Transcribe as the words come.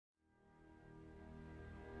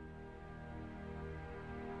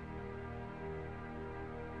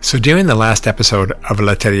So during the last episode of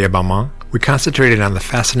L'Atelier Balmain, we concentrated on the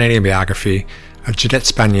fascinating biography of Jeannette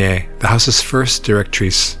Spanier, the house's first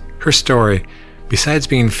directrice. Her story, besides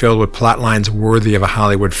being filled with plot lines worthy of a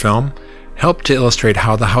Hollywood film, helped to illustrate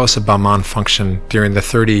how the House of Balmain functioned during the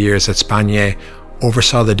 30 years that Spanier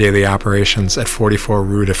oversaw the daily operations at 44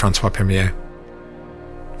 Rue de François Premier.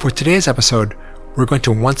 For today's episode, we're going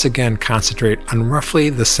to once again concentrate on roughly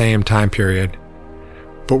the same time period,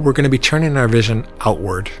 but we're going to be turning our vision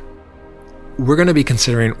outward. We're going to be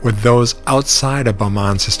considering what those outside of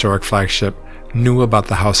Balmain's historic flagship knew about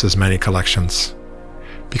the house's many collections.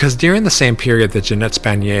 Because during the same period that Jeannette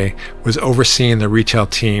Spanier was overseeing the retail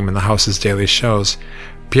team in the house's daily shows,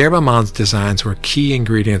 Pierre Balmain's designs were key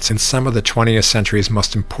ingredients in some of the 20th century's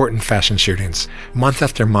most important fashion shootings. Month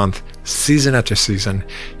after month, season after season,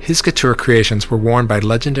 his couture creations were worn by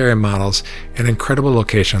legendary models in incredible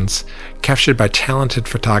locations, captured by talented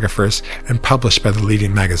photographers, and published by the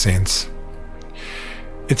leading magazines.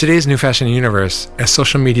 In today's new fashion universe, as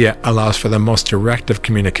social media allows for the most direct of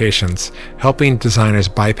communications, helping designers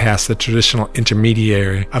bypass the traditional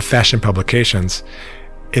intermediary of fashion publications,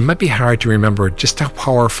 it might be hard to remember just how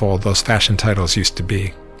powerful those fashion titles used to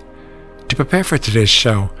be. To prepare for today's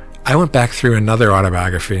show, I went back through another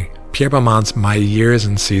autobiography, Pierre Balmain's My Years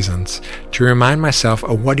and Seasons, to remind myself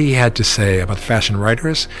of what he had to say about fashion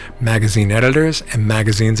writers, magazine editors, and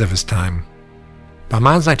magazines of his time.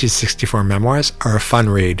 Balmain's 1964 memoirs are a fun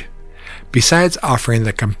read. Besides offering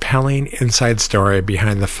the compelling inside story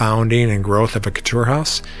behind the founding and growth of a couture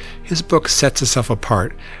house, his book sets itself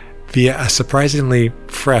apart via a surprisingly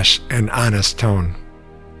fresh and honest tone.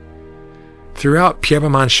 Throughout, Pierre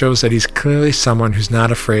Balmain shows that he's clearly someone who's not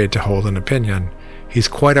afraid to hold an opinion. He's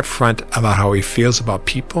quite upfront about how he feels about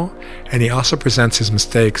people, and he also presents his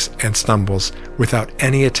mistakes and stumbles without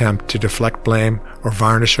any attempt to deflect blame or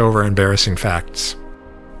varnish over embarrassing facts.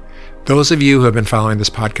 Those of you who have been following this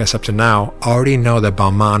podcast up to now already know that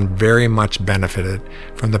Balmain very much benefited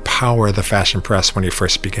from the power of the fashion press when he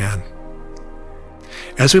first began.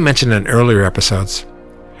 As we mentioned in earlier episodes,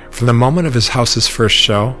 from the moment of his house's first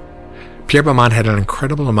show, Pierre Balmain had an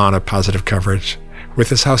incredible amount of positive coverage, with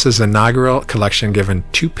his house's inaugural collection given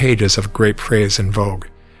 2 pages of great praise in Vogue,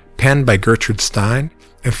 penned by Gertrude Stein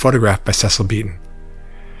and photographed by Cecil Beaton.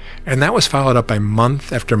 And that was followed up by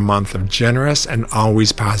month after month of generous and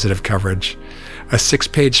always positive coverage, a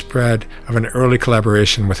 6-page spread of an early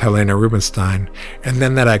collaboration with Helena Rubinstein, and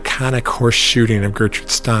then that iconic horse shooting of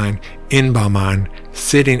Gertrude Stein in Balmain,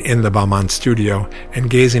 sitting in the Balmain studio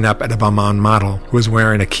and gazing up at a Balmain model who was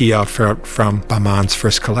wearing a key outfit from Balmain's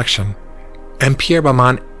first collection. And Pierre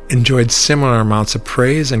Balmain enjoyed similar amounts of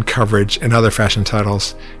praise and coverage in other fashion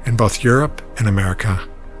titles in both Europe and America.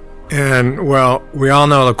 And, well, we all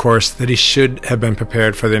know, of course, that he should have been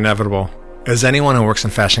prepared for the inevitable. As anyone who works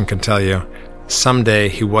in fashion can tell you, someday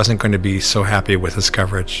he wasn't going to be so happy with his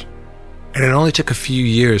coverage. And it only took a few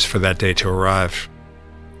years for that day to arrive.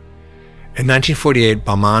 In 1948,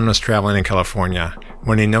 Balmain was traveling in California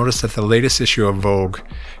when he noticed that the latest issue of Vogue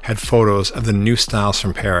had photos of the new styles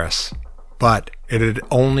from Paris. But it had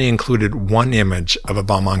only included one image of a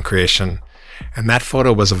Balmain creation, and that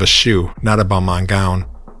photo was of a shoe, not a Balmain gown.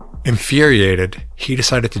 Infuriated, he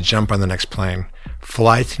decided to jump on the next plane,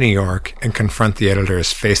 fly to New York, and confront the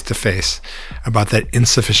editors face-to-face about that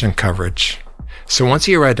insufficient coverage. So once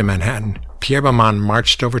he arrived in Manhattan, Pierre Balmain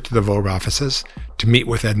marched over to the Vogue offices to meet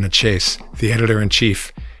with Edna Chase, the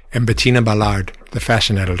editor-in-chief, and Bettina Ballard, the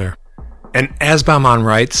fashion editor. And as Balmain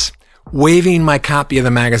writes, waving my copy of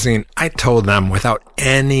the magazine, I told them, without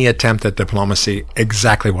any attempt at diplomacy,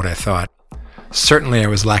 exactly what I thought. Certainly I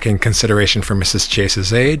was lacking consideration for Mrs.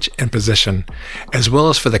 Chase's age and position, as well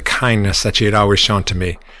as for the kindness that she had always shown to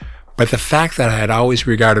me. But the fact that I had always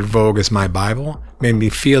regarded Vogue as my Bible made me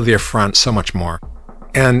feel the affront so much more.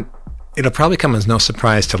 And it'll probably come as no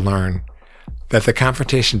surprise to learn that the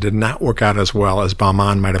confrontation did not work out as well as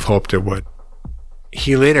Balmain might have hoped it would.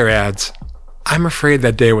 He later adds, I'm afraid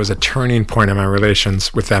that day was a turning point in my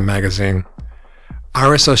relations with that magazine.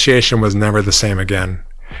 Our association was never the same again,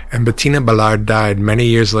 and Bettina Ballard died many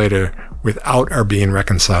years later without our being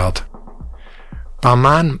reconciled.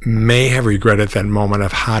 Balmain may have regretted that moment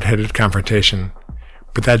of hot-headed confrontation,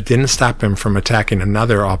 but that didn't stop him from attacking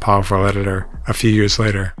another all-powerful editor a few years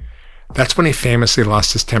later. That's when he famously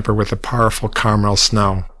lost his temper with the powerful Carmel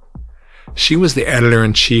Snow. She was the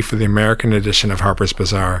editor-in-chief of the American edition of Harper's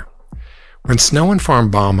Bazaar. When Snow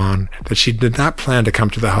informed Balmain that she did not plan to come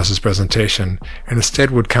to the house's presentation and instead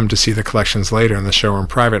would come to see the collections later in the showroom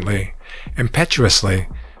privately, impetuously,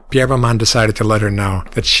 Pierre Balmain decided to let her know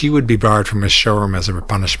that she would be barred from his showroom as a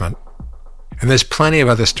punishment. And there's plenty of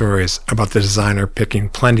other stories about the designer picking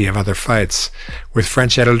plenty of other fights with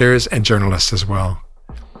French editors and journalists as well.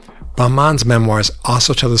 Balmain's memoirs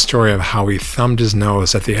also tell the story of how he thumbed his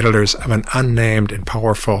nose at the editors of an unnamed and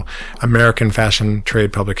powerful American fashion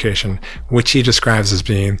trade publication, which he describes as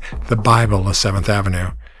being the Bible of 7th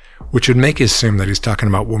Avenue, which would make you assume that he's talking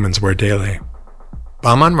about women's wear daily.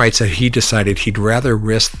 Balmain writes that he decided he'd rather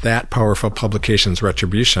risk that powerful publication's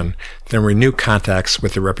retribution than renew contacts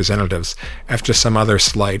with the representatives after some other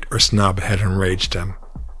slight or snub had enraged him.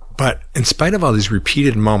 But in spite of all these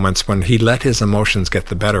repeated moments when he let his emotions get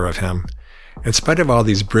the better of him, in spite of all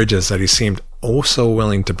these bridges that he seemed oh so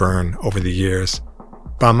willing to burn over the years,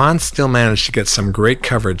 Balmain still managed to get some great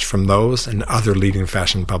coverage from those and other leading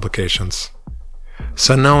fashion publications.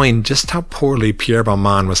 So knowing just how poorly Pierre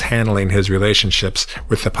Balmain was handling his relationships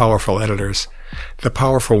with the powerful editors, the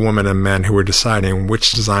powerful women and men who were deciding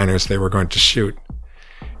which designers they were going to shoot,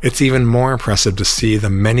 it's even more impressive to see the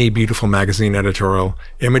many beautiful magazine editorial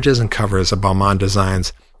images and covers of Balmain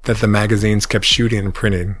designs that the magazines kept shooting and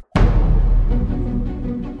printing.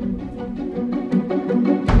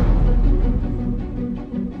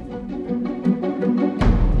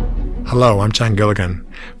 Hello, I'm John Gilligan.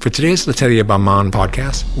 For today's L'Atelier Balmain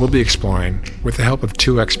podcast, we'll be exploring, with the help of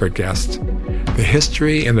two expert guests, the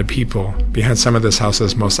history and the people behind some of this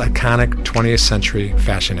house's most iconic 20th century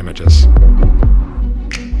fashion images.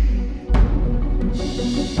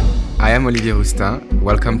 I am Olivier Roustin.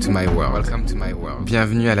 Welcome to my world.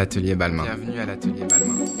 Bienvenue à l'Atelier Balmain.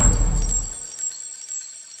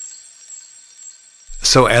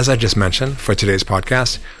 So as I just mentioned, for today's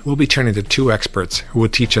podcast, we'll be turning to two experts who will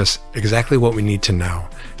teach us exactly what we need to know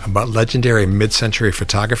about legendary mid-century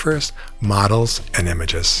photographers, models, and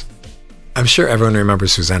images. I'm sure everyone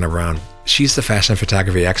remembers Susanna Brown. She's the fashion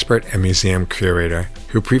photography expert and museum curator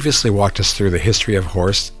who previously walked us through the history of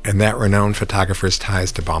Horst and that renowned photographer's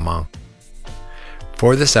ties to Balmain.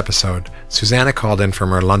 For this episode, Susanna called in from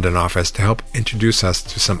her London office to help introduce us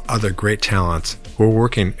to some other great talents who are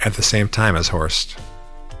working at the same time as Horst.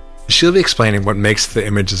 She'll be explaining what makes the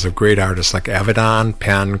images of great artists like Avedon,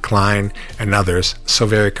 Penn, Klein, and others so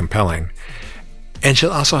very compelling. And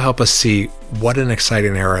she'll also help us see what an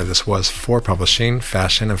exciting era this was for publishing,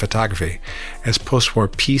 fashion, and photography, as post-war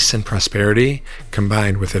peace and prosperity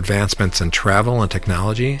combined with advancements in travel and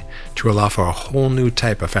technology to allow for a whole new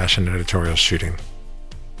type of fashion editorial shooting.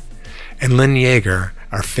 And Lynn Yeager,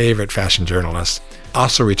 our favorite fashion journalist,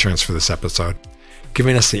 also returns for this episode,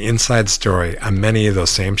 giving us the inside story on many of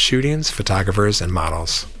those same shootings, photographers, and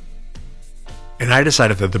models. And I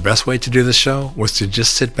decided that the best way to do the show was to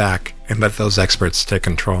just sit back and let those experts take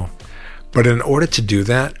control. But in order to do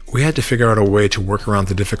that, we had to figure out a way to work around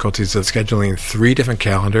the difficulties of scheduling 3 different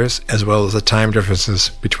calendars, as well as the time differences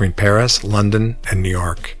between Paris, London, and New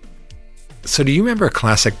York. So do you remember a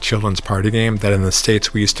classic children's party game that in the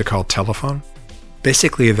States we used to call telephone?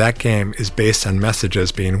 Basically, that game is based on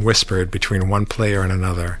messages being whispered between one player and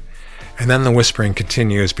another, and then the whispering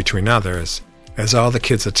continues between others, as all the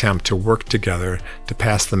kids attempt to work together to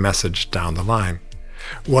pass the message down the line.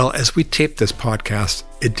 Well, as we taped this podcast,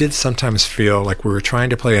 it did sometimes feel like we were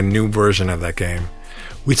trying to play a new version of that game.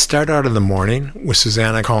 We'd start out in the morning with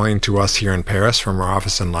Susanna calling to us here in Paris from her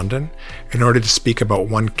office in London in order to speak about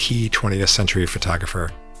one key 20th century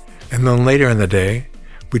photographer. And then later in the day,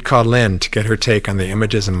 we'd call Lynn to get her take on the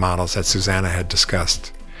images and models that Susanna had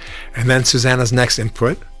discussed. And then Susanna's next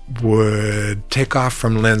input would take off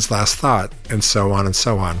from Lynn's last thought, and so on and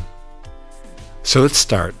so on. So let's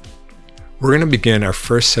start. We're going to begin our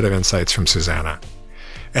first set of insights from Susanna.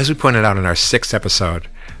 As we pointed out in our 6th episode,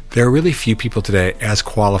 there are really few people today as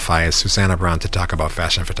qualified as Susanna Brown to talk about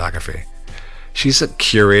fashion photography. She's a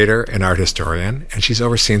curator and art historian, and she's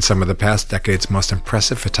overseen some of the past decade's most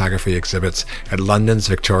impressive photography exhibits at London's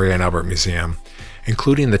Victoria and Albert Museum,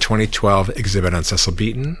 including the 2012 exhibit on Cecil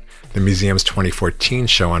Beaton, the museum's 2014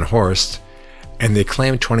 show on Horst, and the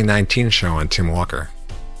acclaimed 2019 show on Tim Walker.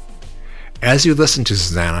 As you listen to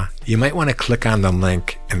Susanna, you might want to click on the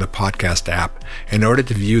link in the podcast app in order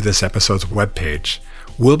to view this episode's webpage.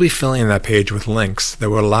 We'll be filling that page with links that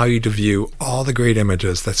will allow you to view all the great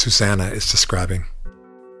images that Susanna is describing.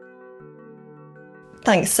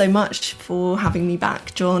 Thanks so much for having me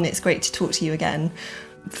back, John. It's great to talk to you again.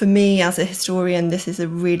 For me, as a historian, this is a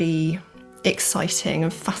really exciting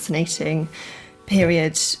and fascinating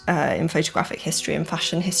period in photographic history and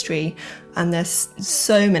fashion history, and there's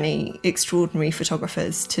so many extraordinary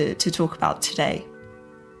photographers to talk about today.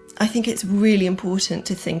 I think it's really important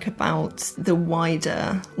to think about the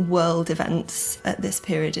wider world events at this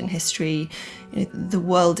period in history. The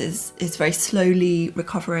world is very slowly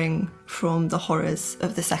recovering from the horrors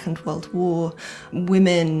of the Second World War.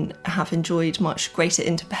 Women have enjoyed much greater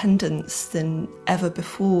independence than ever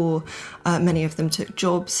before. Many of them took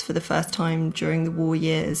jobs for the first time during the war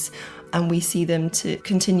years, and we see them to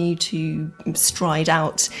continue to stride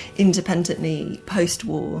out independently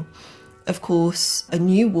post-war. Of course, a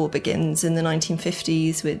new war begins in the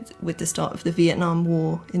 1950s with the start of the Vietnam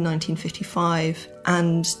War in 1955,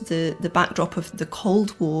 and the backdrop of the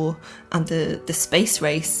Cold War and the space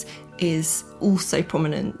race is also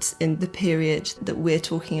prominent in the period that we're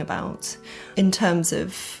talking about. In terms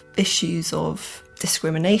of issues of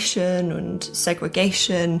discrimination and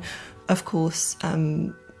segregation, of course,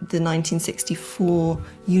 the 1964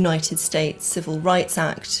 United States Civil Rights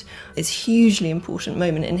Act is a hugely important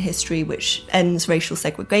moment in history, which ends racial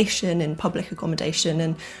segregation in public accommodation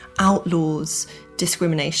and outlaws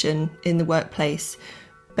discrimination in the workplace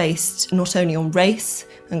based not only on race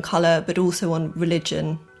and colour, but also on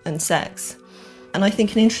religion and sex. And I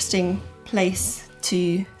think an interesting place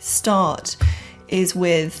to start is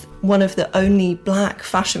with one of the only black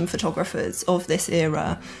fashion photographers of this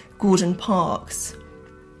era, Gordon Parks.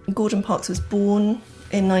 Gordon Parks was born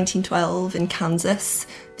in 1912 in Kansas,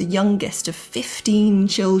 the youngest of 15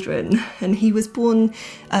 children, and he was born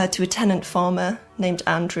to a tenant farmer named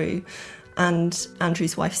Andrew and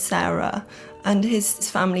Andrew's wife Sarah, and his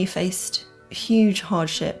family faced huge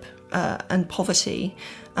hardship and poverty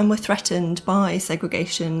and were threatened by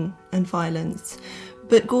segregation and violence.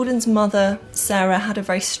 But Gordon's mother, Sarah, had a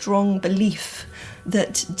very strong belief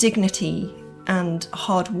that dignity and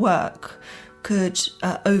hard work could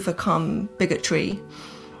overcome bigotry.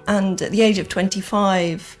 And at the age of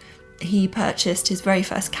 25, he purchased his very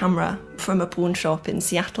first camera from a pawn shop in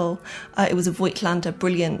Seattle. It was a Voigtlander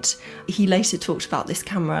Brilliant. He later talked about this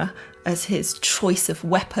camera as his choice of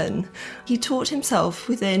weapon. He taught himself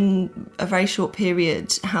within a very short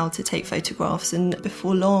period how to take photographs, and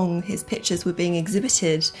before long his pictures were being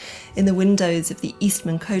exhibited in the windows of the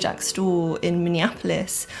Eastman Kodak store in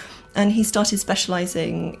Minneapolis. And he started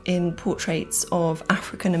specialising in portraits of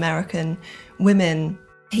African American women.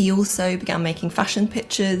 He also began making fashion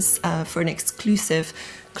pictures for an exclusive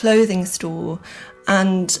clothing store.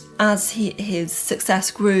 And as his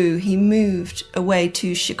success grew, he moved away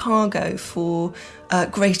to Chicago for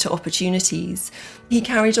greater opportunities. In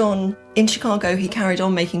Chicago, he carried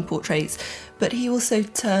on making portraits, but he also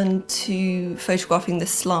turned to photographing the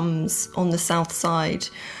slums on the South Side.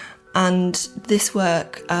 And this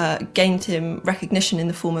work gained him recognition in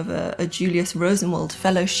the form of a Julius Rosenwald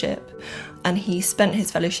Fellowship. And he spent his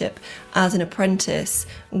fellowship as an apprentice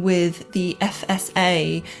with the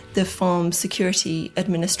FSA, the Farm Security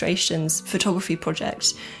Administration's photography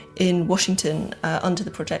project in Washington, under the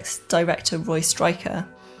project's director, Roy Stryker.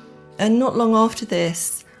 And not long after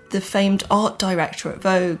this, the famed art director at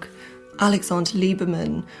Vogue, Alexander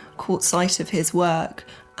Lieberman, caught sight of his work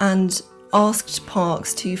and asked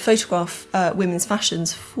Parks to photograph women's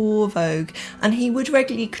fashions for Vogue, and he would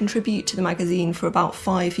regularly contribute to the magazine for about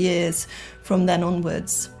 5 years from then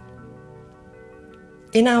onwards.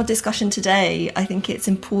 In our discussion today, I think it's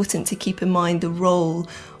important to keep in mind the role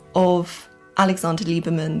of Alexander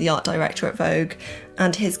Lieberman, the art director at Vogue,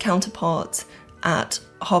 and his counterpart at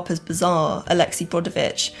Harper's Bazaar, Alexei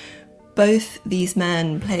Brodovich. Both these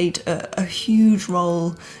men played a huge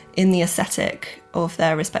role in the aesthetic of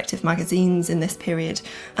their respective magazines in this period,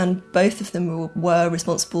 and both of them were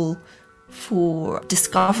responsible for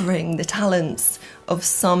discovering the talents of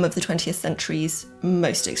some of the 20th century's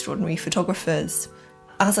most extraordinary photographers.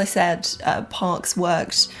 As I said, Parks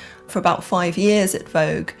worked for about 5 years at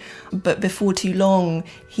Vogue, but before too long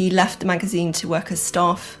he left the magazine to work as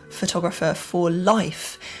staff photographer for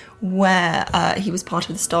Life, where he was part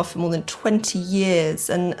of the staff for more than 20 years,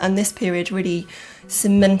 and this period really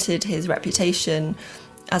cemented his reputation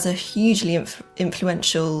as a hugely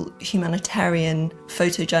influential humanitarian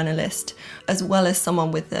photojournalist, as well as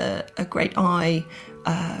someone with a great eye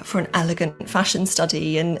for an elegant fashion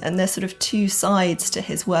study. And there's sort of two sides to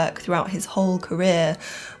his work throughout his whole career.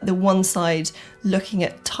 The one side looking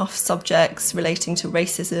at tough subjects relating to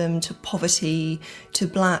racism, to poverty, to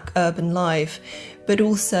black urban life, but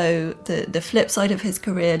also the flip side of his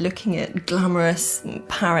career, looking at glamorous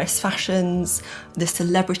Paris fashions, the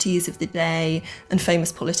celebrities of the day, and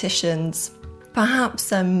famous politicians. Perhaps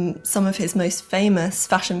some of his most famous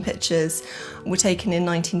fashion pictures were taken in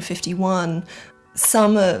 1951.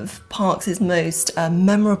 Some of Parks's most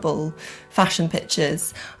memorable fashion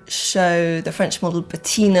pictures show the French model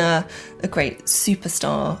Bettina, a great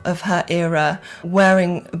superstar of her era,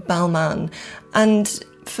 wearing Balmain. And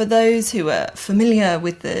for those who are familiar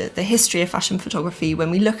with the history of fashion photography,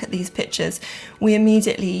 when we look at these pictures, we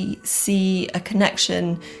immediately see a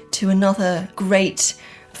connection to another great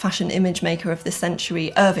fashion image maker of the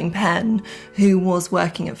century, Irving Penn, who was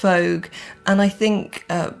working at Vogue. And I think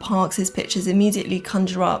Parks's pictures immediately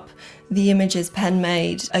conjure up the images Penn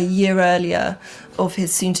made a year earlier of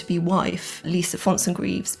his soon-to-be wife, Lisa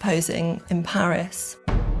Fonsengrives, posing in Paris.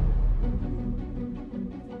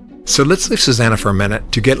 So let's leave Susanna for a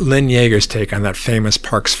minute to get Lynn Yeager's take on that famous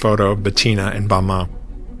Parks photo of Bettina and Balmain.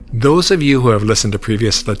 Those of you who have listened to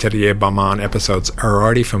previous L'Atelier Balmain episodes are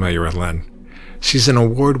already familiar with Lynn. She's an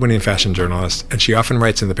award-winning fashion journalist, and she often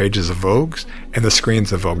writes in the pages of Vogue and the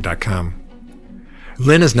screens of Vogue.com.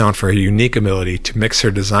 Lynn is known for her unique ability to mix her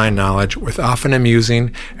design knowledge with often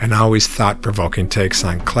amusing and always thought-provoking takes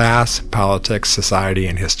on class, politics, society,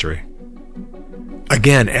 and history.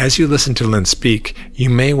 Again, as you listen to Lynn speak, you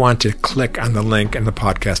may want to click on the link in the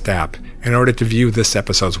podcast app in order to view this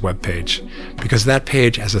episode's webpage, because that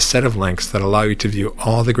page has a set of links that allow you to view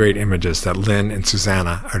all the great images that Lynn and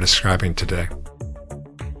Susanna are describing today.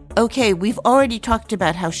 Okay, we've already talked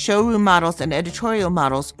about how showroom models and editorial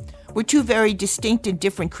models were two very distinct and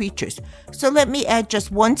different creatures, so let me add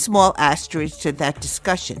just one small asterisk to that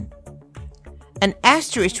discussion. An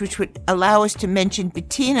asterisk which would allow us to mention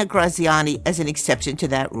Bettina Graziani as an exception to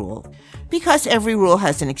that rule, because every rule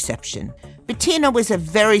has an exception. Bettina was a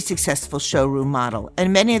very successful showroom model,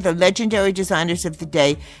 and many of the legendary designers of the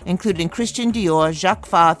day, including Christian Dior, Jacques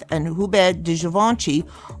Fath, and Hubert de Givenchy,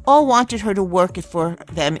 all wanted her to work for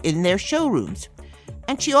them in their showrooms.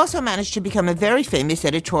 And she also managed to become a very famous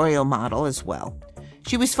editorial model as well.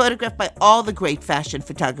 She was photographed by all the great fashion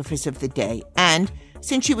photographers of the day, and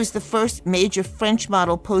since she was the first major French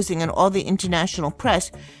model posing in all the international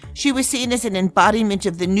press, she was seen as an embodiment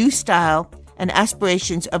of the new style and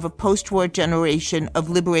aspirations of a post-war generation of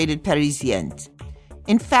liberated Parisiennes.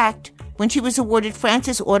 In fact, when she was awarded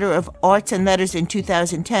France's Order of Arts and Letters in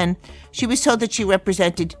 2010, she was told that she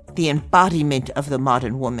represented the embodiment of the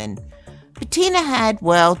modern woman. Bettina had,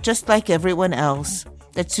 well, just like everyone else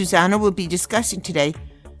that Susanna will be discussing today,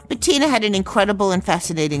 Bettina had an incredible and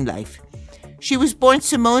fascinating life. She was born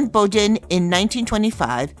Simone Baudin in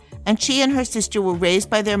 1925, and she and her sister were raised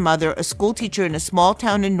by their mother, a schoolteacher in a small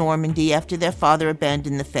town in Normandy, after their father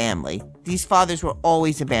abandoned the family. These fathers were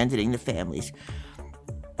always abandoning the families.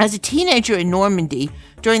 As a teenager in Normandy,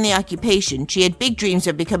 during the occupation, she had big dreams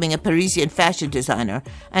of becoming a Parisian fashion designer,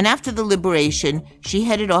 and after the liberation, she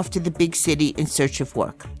headed off to the big city in search of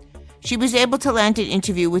work. She was able to land an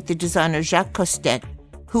interview with the designer Jacques Costet,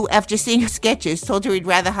 who, after seeing her sketches, told her he'd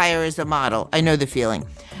rather hire her as a model. I know the feeling.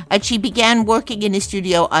 And she began working in his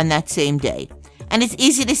studio on that same day. And it's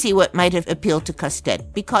easy to see what might have appealed to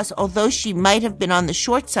Costet, because although she might have been on the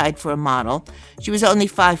short side for a model, she was only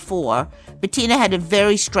 5'4", Bettina had a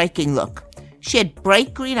very striking look. She had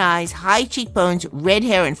bright green eyes, high cheekbones, red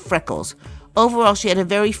hair, and freckles. Overall, she had a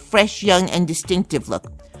very fresh, young, and distinctive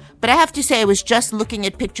look. But I have to say, I was just looking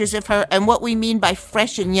at pictures of her, and what we mean by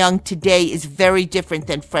fresh and young today is very different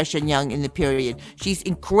than fresh and young in the period. She's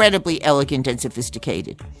incredibly elegant and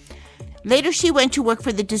sophisticated. Later, she went to work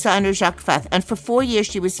for the designer Jacques Fath, and for 4 years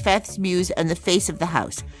she was Fath's muse and the face of the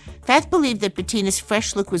house. Fath believed that Bettina's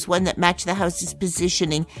fresh look was one that matched the house's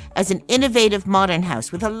positioning as an innovative modern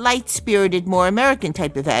house with a light-spirited, more American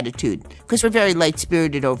type of attitude, because we're very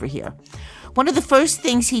light-spirited over here. One of the first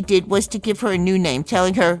things he did was to give her a new name,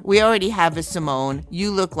 telling her, "We already have a Simone,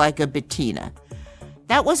 you look like a Bettina."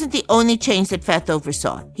 That wasn't the only change that Fath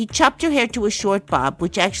oversaw. He chopped her hair to a short bob,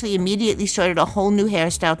 which actually immediately started a whole new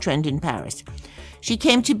hairstyle trend in Paris. She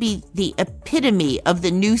came to be the epitome of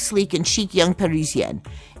the new, sleek, and chic young Parisienne.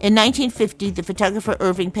 In 1950, the photographer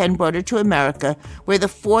Irving Penn brought her to America, where the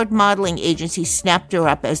Ford modeling agency snapped her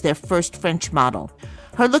up as their first French model.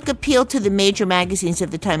 Her look appealed to the major magazines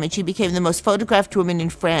of the time, and she became the most photographed woman in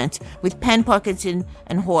France, with Penn, Parkinson,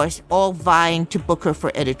 and Horst all vying to book her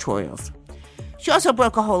for editorials. She also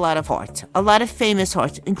broke a whole lot of hearts, a lot of famous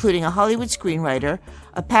hearts, including a Hollywood screenwriter,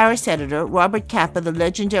 a Paris editor, Robert Capa, the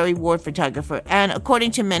legendary war photographer, and,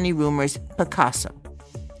 according to many rumors, Picasso.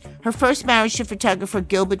 Her first marriage to photographer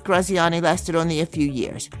Gilbert Graziani lasted only a few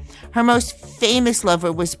years. Her most famous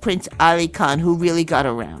lover was Prince Ali Khan, who really got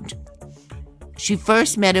around. She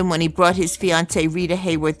first met him when he brought his fiancée Rita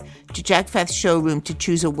Hayworth to Jacques Fath's showroom to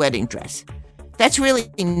choose a wedding dress. That's really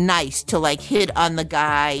nice to like hit on the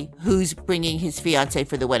guy who's bringing his fiancée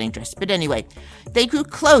for the wedding dress. But anyway, they grew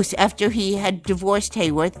close after he had divorced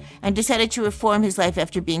Hayworth and decided to reform his life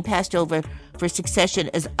after being passed over for succession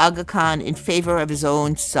as Aga Khan in favor of his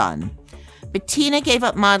own son. Bettina gave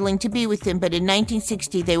up modeling to be with him, but in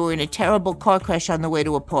 1960 they were in a terrible car crash on the way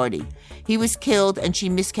to a party. He was killed and she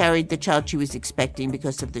miscarried the child she was expecting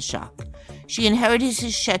because of the shock. She inherited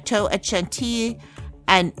his chateau at Chantilly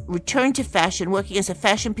and returned to fashion, working as a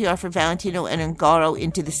fashion PR for Valentino and Ungaro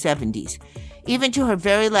into the 70s. Even to her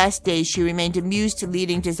very last days, she remained a muse to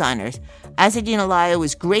leading designers. Azzedine Alaïa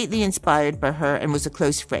was greatly inspired by her and was a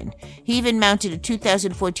close friend. He even mounted a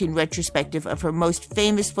 2014 retrospective of her most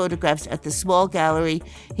famous photographs at the small gallery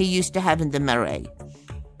he used to have in the Marais.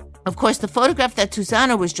 Of course, the photograph that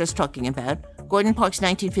Susanna was just talking about, Gordon Parks'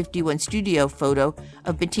 1951 studio photo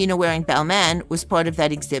of Bettina wearing Balmain, was part of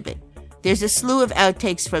that exhibit. There's a slew of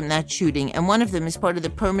outtakes from that shooting, and one of them is part of the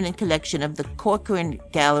permanent collection of the Corcoran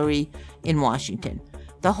Gallery in Washington.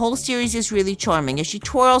 The whole series is really charming as she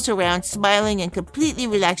twirls around, smiling and completely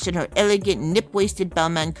relaxed in her elegant, nip-waisted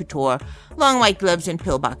Balmain couture, long white gloves and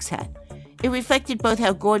pillbox hat. It reflected both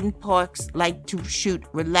how Gordon Parks liked to shoot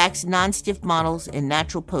relaxed, non-stiff models in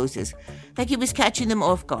natural poses, like he was catching them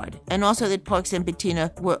off guard, and also that Parks and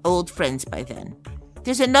Bettina were old friends by then.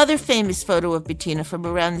 There's another famous photo of Bettina from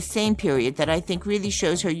around the same period that I think really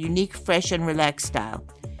shows her unique, fresh, and relaxed style.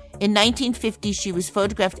 In 1950, she was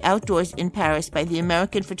photographed outdoors in Paris by the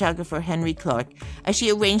American photographer Henry Clark as she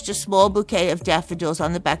arranged a small bouquet of daffodils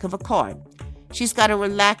on the back of a card. She's got a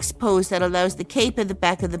relaxed pose that allows the cape at the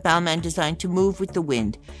back of the Balmain design to move with the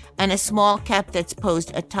wind, and a small cap that's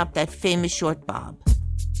posed atop that famous short bob.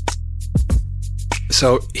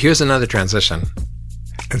 So here's another transition.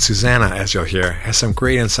 And Susanna, as you'll hear, has some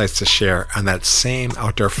great insights to share on that same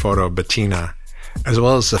outdoor photo of Bettina, as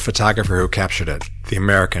well as the photographer who captured it, the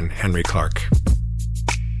American Henry Clark.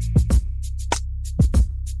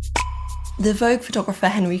 The Vogue photographer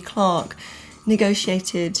Henry Clark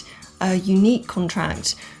negotiated a unique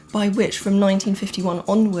contract by which from 1951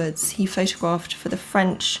 onwards he photographed for the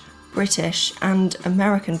French, British and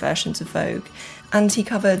American versions of Vogue, and he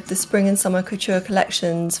covered the spring and summer couture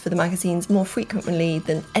collections for the magazines more frequently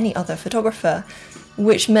than any other photographer,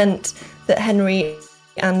 which meant that Henry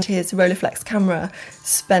and his Rolleiflex camera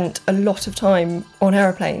spent a lot of time on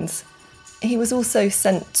aeroplanes. He was also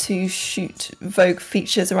sent to shoot Vogue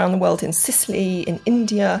features around the world in Sicily, in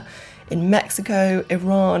India, in Mexico,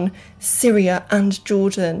 Iran, Syria and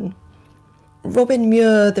Jordan. Robin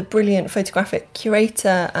Muir, the brilliant photographic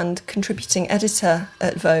curator and contributing editor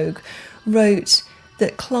at Vogue, wrote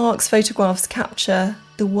that Clark's photographs capture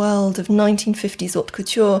the world of 1950s haute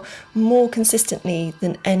couture more consistently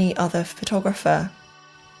than any other photographer.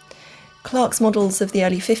 Clark's models of the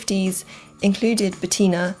early 50s included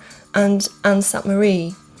Bettina and Anne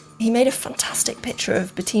Sainte-Marie. He made a fantastic picture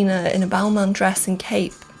of Bettina in a Balmain dress and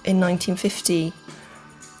cape in 1950.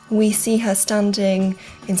 We see her standing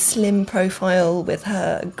in slim profile with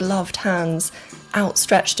her gloved hands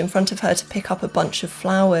outstretched in front of her to pick up a bunch of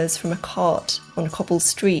flowers from a cart on a cobbled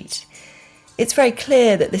street. It's very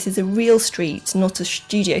clear that this is a real street, not a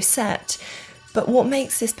studio set, but what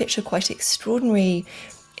makes this picture quite extraordinary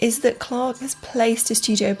is that Clark has placed a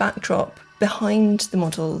studio backdrop behind the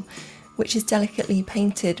model, which is delicately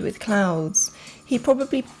painted with clouds. He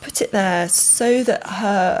probably put it there so that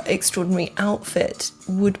her extraordinary outfit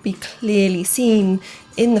would be clearly seen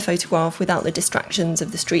in the photograph without the distractions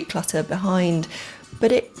of the street clutter behind.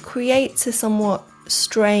 But it creates a somewhat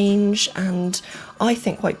strange and, I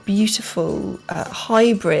think, quite beautiful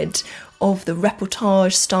hybrid of the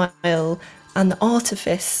reportage style and the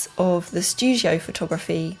artifice of the studio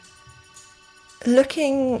photography.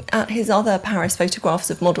 Looking at his other Paris photographs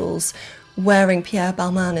of models wearing Pierre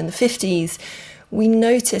Balmain in the 50s, we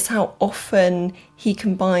notice how often he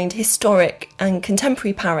combined historic and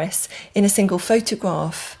contemporary Paris in a single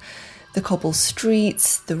photograph. The cobbled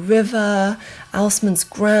streets, the river, Haussmann's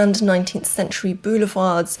grand 19th century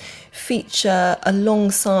boulevards feature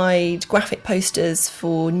alongside graphic posters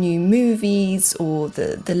for new movies or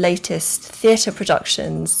the latest theatre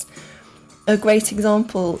productions. A great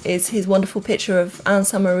example is his wonderful picture of Anne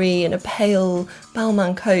Sainte-Marie in a pale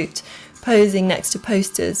Balmain coat posing next to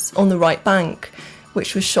posters on the right bank,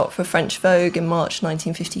 which was shot for French Vogue in March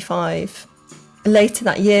 1955. Later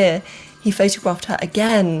that year, he photographed her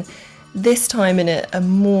again, this time in a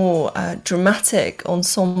more dramatic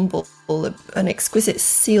ensemble, an exquisite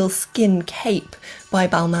sealskin cape by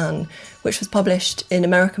Balmain, which was published in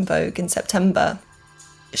American Vogue in September.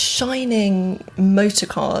 shining motor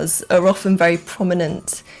cars are often very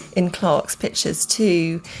prominent in Clark's pictures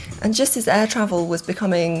too. And just as air travel was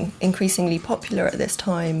becoming increasingly popular at this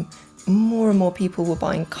time, more and more people were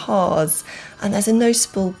buying cars, and there's a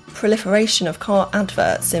noticeable proliferation of car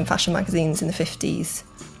adverts in fashion magazines in the 50s.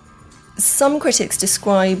 Some critics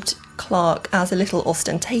described Clark as a little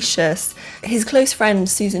ostentatious. His close friend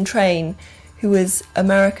Susan Train, who was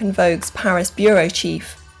American Vogue's Paris bureau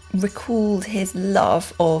chief, recalled his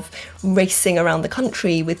love of racing around the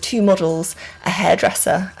country with 2 models, a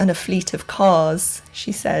hairdresser and a fleet of cars,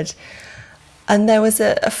 she said. And there was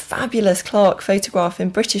a fabulous Clark photograph in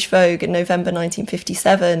British Vogue in November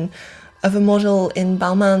 1957 of a model in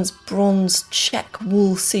Balmain's bronze check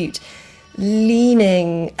wool suit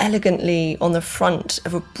leaning elegantly on the front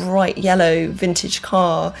of a bright yellow vintage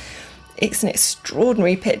car. It's an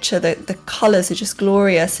extraordinary picture. The colours are just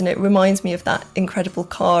glorious, and it reminds me of that incredible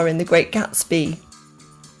car in The Great Gatsby.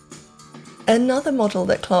 Another model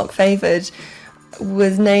that Clark favoured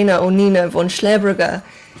was Nina von Schlebrugger.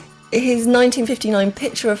 His 1959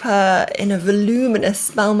 picture of her in a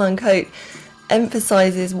voluminous Balmain coat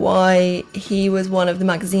emphasises why he was one of the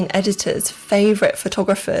magazine editor's favourite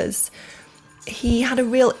photographers. He had a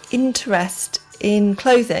real interest in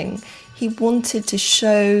clothing. He wanted to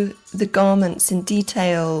show the garments in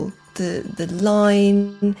detail, the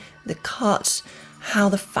line, the cut, how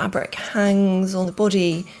the fabric hangs on the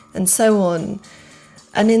body, and so on.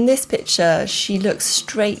 And in this picture, she looks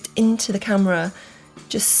straight into the camera,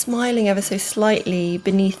 just smiling ever so slightly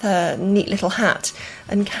beneath her neat little hat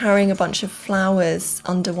and carrying a bunch of flowers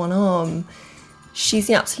under one arm. She's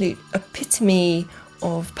the absolute epitome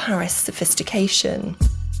of Paris sophistication.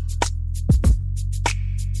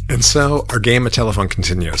 And so our game of telephone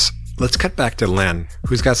continues. Let's cut back to Lynn,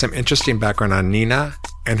 who's got some interesting background on Nina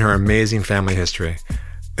and her amazing family history,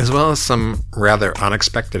 as well as some rather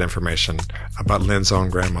unexpected information about Lynn's own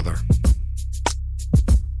grandmother.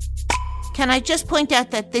 Can I just point out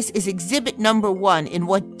that this is exhibit number 1 in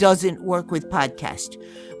what doesn't work with podcast?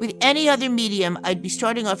 With any other medium, I'd be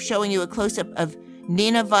starting off showing you a close-up of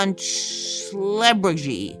Nina von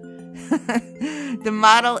Schlebrugger, the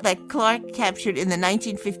model that Clark captured in the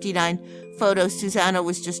 1959 photo Susanna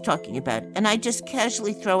was just talking about. And I just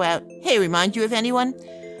casually throw out, hey, remind you of anyone?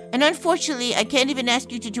 And unfortunately, I can't even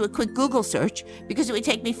ask you to do a quick Google search because it would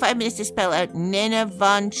take me 5 minutes to spell out Nina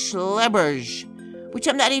von Schlebrugger, which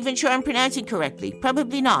I'm not even sure I'm pronouncing correctly.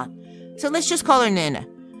 Probably not. So let's just call her Nina.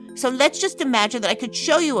 So let's just imagine that I could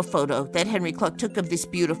show you a photo that Henry Clark took of this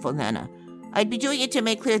beautiful Nina. I'd be doing it to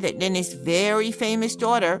make clear that Nina's very famous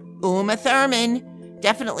daughter, Uma Thurman,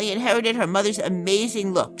 definitely inherited her mother's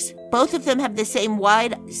amazing looks. Both of them have the same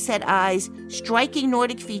wide-set eyes, striking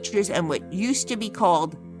Nordic features, and what used to be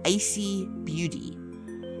called icy beauty.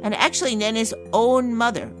 And actually, Nina's own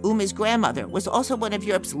mother, Uma's grandmother, was also one of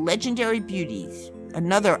Europe's legendary beauties,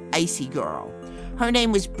 another icy girl. Her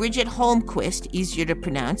name was Bridget Holmquist, easier to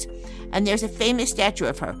pronounce, and there's a famous statue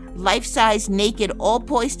of her, life-size, naked, all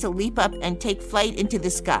poised to leap up and take flight into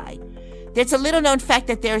the sky. There's a little-known fact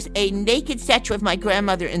that there's a naked statue of my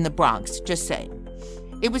grandmother in the Bronx, just saying.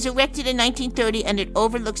 It was erected in 1930, and it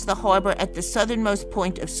overlooks the harbor at the southernmost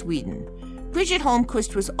point of Sweden. Bridget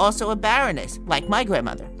Holmquist was also a baroness, like my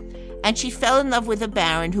grandmother, and she fell in love with a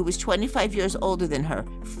baron who was 25 years older than her,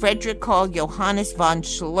 Frederick Karl Johannes von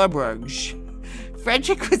Schlebrugger.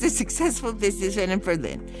 Frederick was a successful businessman in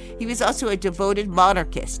Berlin. He was also a devoted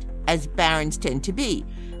monarchist, as barons tend to be,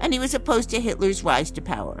 and he was opposed to Hitler's rise to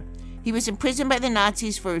power. He was imprisoned by the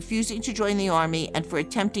Nazis for refusing to join the army and for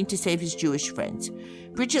attempting to save his Jewish friends.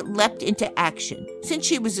 Bridget leapt into action. Since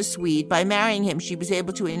she was a Swede, by marrying him, she was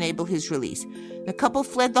able to enable his release. The couple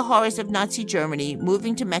fled the horrors of Nazi Germany,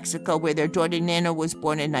 moving to Mexico, where their daughter Nana was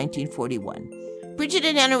born in 1941. Bridget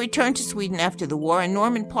and Nana returned to Sweden after the war, and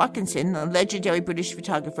Norman Parkinson, a legendary British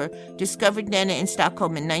photographer, discovered Nana in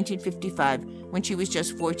Stockholm in 1955 when she was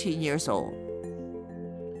just 14 years old.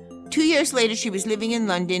 2 years later, she was living in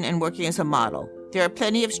London and working as a model. There are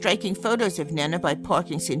plenty of striking photos of Nana by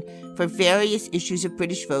Parkinson for various issues of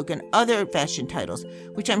British Vogue and other fashion titles,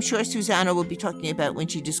 which I'm sure Susanna will be talking about when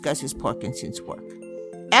she discusses Parkinson's work.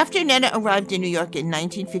 After Nana arrived in New York in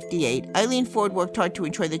 1958, Eileen Ford worked hard to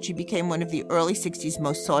ensure that she became one of the early 60s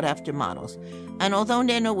most sought-after models. And although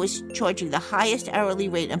Nana was charging the highest hourly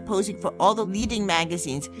rate and posing for all the leading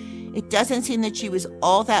magazines, it doesn't seem that she was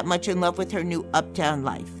all that much in love with her new uptown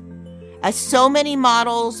life. As so many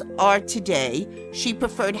models are today, she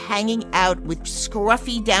preferred hanging out with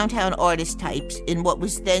scruffy downtown artist types in what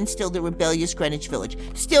was then still the rebellious Greenwich Village.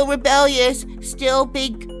 Still rebellious, still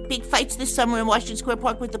big fights this summer in Washington Square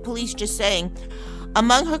Park with the police, just saying.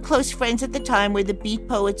 Among her close friends at the time were the beat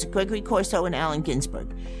poets Gregory Corso and Allen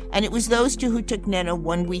Ginsberg. And it was those two who took Nena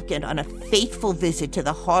one weekend on a fateful visit to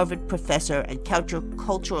the Harvard professor and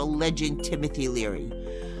countercultural legend Timothy Leary.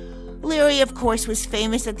 Leary, of course, was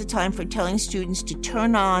famous at the time for telling students to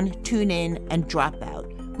turn on, tune in, and drop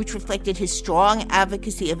out, which reflected his strong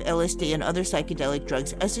advocacy of LSD and other psychedelic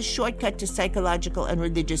drugs as a shortcut to psychological and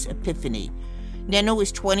religious epiphany. Nena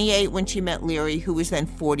was 28 when she met Leary, who was then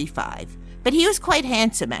 45. But he was quite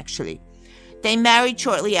handsome, actually. They married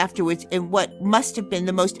shortly afterwards in what must have been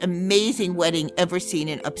the most amazing wedding ever seen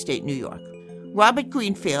in upstate New York. Robert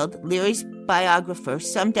Greenfield, Leary's biographer,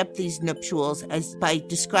 summed up these nuptials by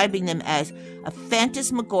describing them as a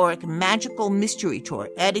phantasmagoric magical mystery tour,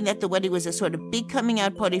 adding that the wedding was a sort of big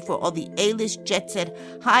coming-out party for all the A-list, jet-set,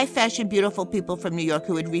 high-fashion, beautiful people from New York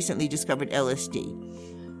who had recently discovered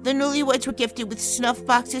LSD. The newlyweds were gifted with snuff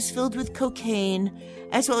boxes filled with cocaine,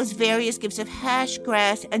 as well as various gifts of hash,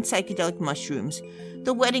 grass, and psychedelic mushrooms.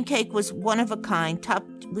 The wedding cake was one of a kind,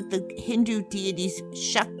 topped with the Hindu deities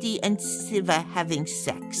Shakti and Shiva having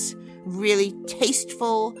sex. Really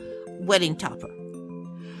tasteful wedding topper.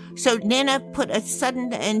 So Nena put a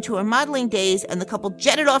sudden end to her modeling days, and the couple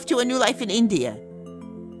jetted off to a new life in India.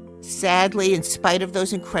 Sadly, in spite of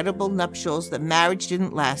those incredible nuptials, the marriage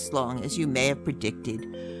didn't last long, as you may have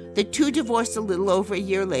predicted. The two divorced a little over a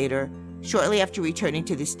year later, shortly after returning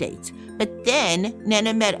to the States. But then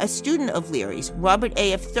Nena met a student of Leary's, Robert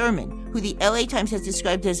A.F. Thurman, who the LA Times has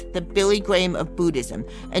described as the Billy Graham of Buddhism.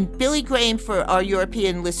 And Billy Graham, for our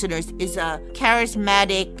European listeners, is a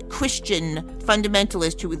charismatic Christian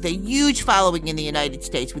fundamentalist with a huge following in the United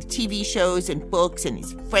States, with TV shows and books, and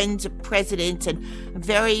his friends of presidents, and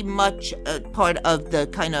very much a part of the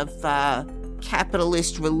kind of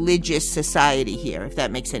capitalist religious society here, if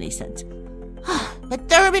that makes any sense. But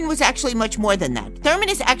Thurman was actually much more than that. Thurman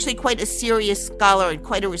is actually quite a serious scholar and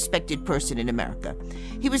quite a respected person in America.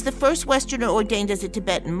 He was the first Westerner ordained as a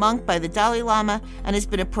Tibetan monk by the Dalai Lama and has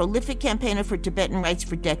been a prolific campaigner for Tibetan rights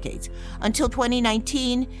for decades. Until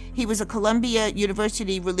 2019, he was a Columbia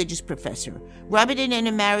University religious professor. Robert and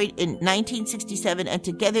Nena married in 1967, and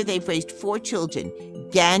together they've raised 4 children: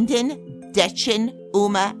 Gandin, Dechen,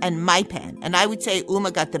 Uma, and Maipan. And I would say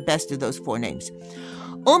Uma got the best of those 4 names.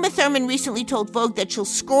 Uma Thurman recently told Vogue that she'll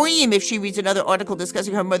scream if she reads another article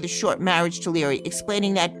discussing her mother's short marriage to Leary,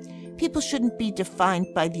 explaining that people shouldn't be defined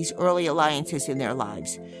by these early alliances in their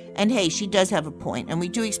lives. And hey, she does have a point, and we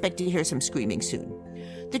do expect to hear some screaming soon.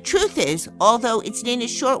 The truth is, although it's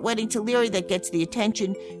Nena's short wedding to Leary that gets the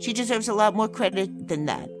attention, she deserves a lot more credit than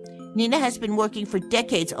that. Nena has been working for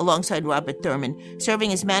decades alongside Robert Thurman,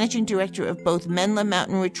 serving as managing director of both Menla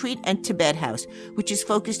Mountain Retreat and Tibet House, which is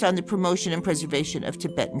focused on the promotion and preservation of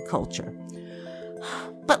Tibetan culture.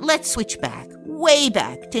 But let's switch back, way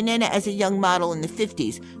back, to Nena as a young model in the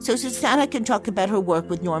 50s, so Susanna can talk about her work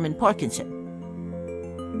with Norman Parkinson.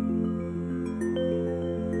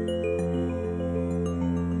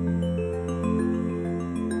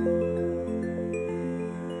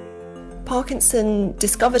 Parkinson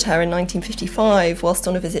discovered her in 1955 whilst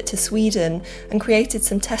on a visit to Sweden and created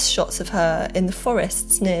some test shots of her in the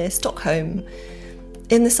forests near Stockholm.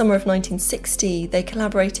 In the summer of 1960, they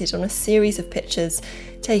collaborated on a series of pictures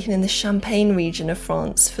taken in the Champagne region of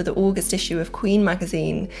France for the August issue of Queen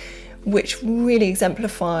magazine, which really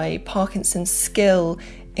exemplify Parkinson's skill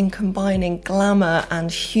in combining glamour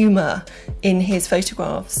and humour in his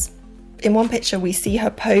photographs. In one picture, we see her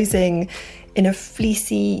posing in a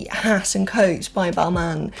fleecy hat and coat by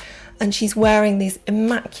Balmain, and she's wearing these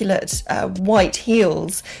immaculate white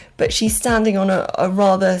heels, but she's standing on a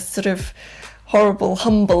rather sort of horrible,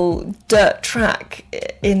 humble dirt track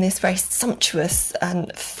in this very sumptuous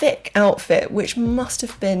and thick outfit, which must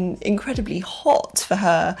have been incredibly hot for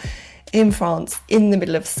her in France in the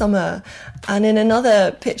middle of summer. And in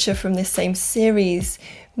another picture from this same series,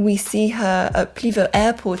 we see her at Plevaux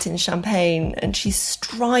Airport in Champagne, and she's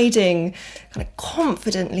striding kind of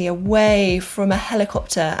confidently away from a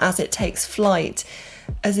helicopter as it takes flight,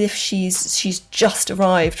 as if she's just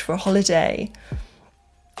arrived for a holiday.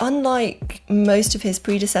 Unlike most of his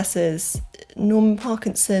predecessors, Norman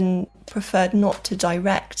Parkinson preferred not to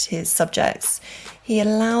direct his subjects. He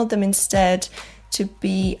allowed them instead to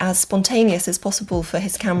be as spontaneous as possible for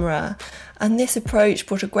his camera, and this approach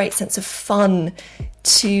brought a great sense of fun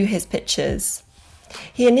to his pictures.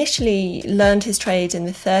 He initially learned his trade in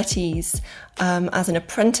the 30s as an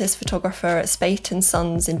apprentice photographer at Spate &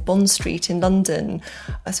 Sons in Bond Street in London,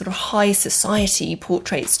 a sort of high society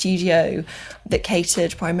portrait studio that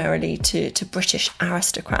catered primarily to British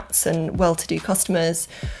aristocrats and well-to-do customers.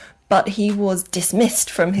 but he was dismissed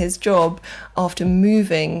from his job after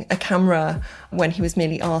moving a camera when he was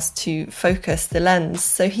merely asked to focus the lens.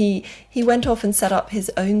 So he went off and set up his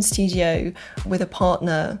own studio with a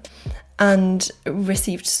partner and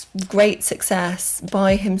received great success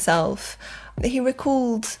by himself. He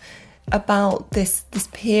recalled about this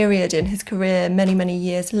period in his career many, many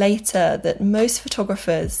years later that most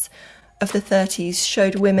photographers of the 30s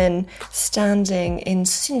showed women standing in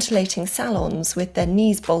scintillating salons with their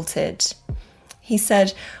knees bolted. He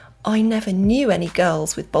said, "I never knew any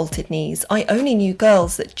girls with bolted knees. I only knew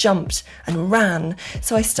girls that jumped and ran,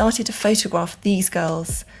 so I started to photograph these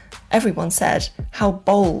girls." Everyone said, "How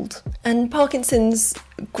bold." And Parkinson's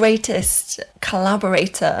greatest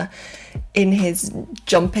collaborator in his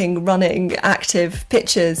jumping, running, active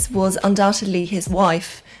pictures was undoubtedly his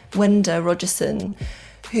wife, Wenda Rogerson,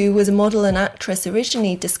 who was a model and actress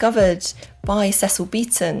originally discovered by Cecil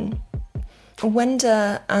Beaton.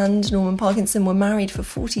 Wenda and Norman Parkinson were married for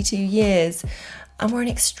 42 years and were an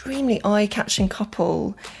extremely eye-catching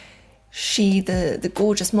couple. She, the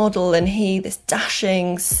gorgeous model, and he, this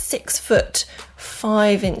dashing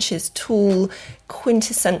 6'5" tall,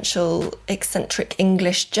 quintessential eccentric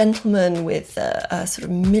English gentleman with a sort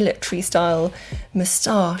of military-style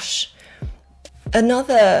moustache.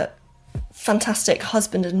 Another fantastic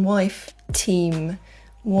husband and wife team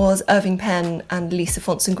was Irving Penn and Lisa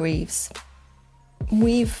Fonson-Greaves.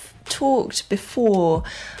 We've talked before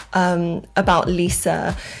about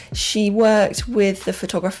Lisa. She worked with the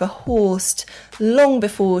photographer Horst long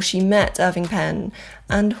before she met Irving Penn,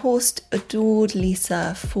 and Horst adored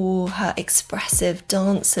Lisa for her expressive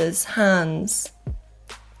dancer's hands.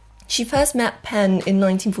 She first met Penn in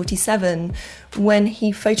 1947 when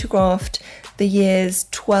he photographed the year's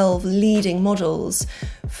 12 leading models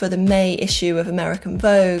for the May issue of American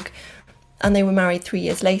Vogue, and they were married 3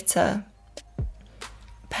 years later.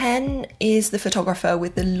 Penn is the photographer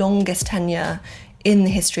with the longest tenure in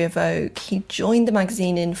the history of Vogue. He joined the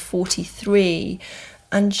magazine in 1943,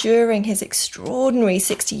 and during his extraordinary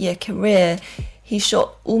 60-year career, he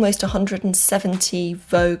shot almost 170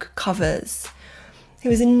 Vogue covers. He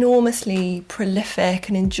was enormously prolific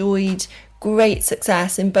and enjoyed great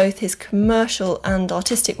success in both his commercial and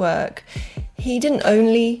artistic work. He didn't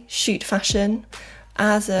only shoot fashion.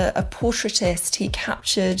 As a portraitist, he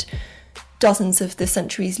captured dozens of the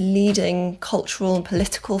century's leading cultural and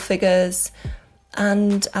political figures,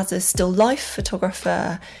 and as a still life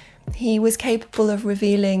photographer, he was capable of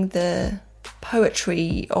revealing the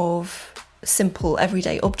poetry of simple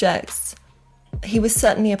everyday objects. He was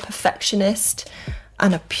certainly a perfectionist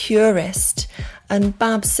and a purist, and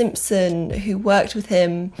Babs Simpson, who worked with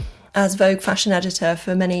him as Vogue fashion editor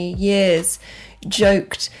for many years,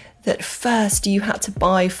 joked that first you had to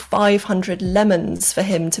buy 500 lemons for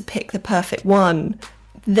him to pick the perfect one.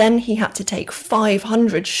 Then he had to take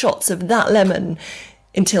 500 shots of that lemon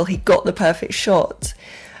until he got the perfect shot.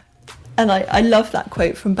 And I love that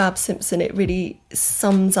quote from Babs Simpson. It really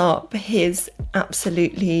sums up his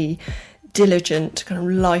absolutely diligent, kind of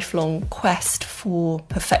lifelong quest for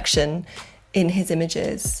perfection in his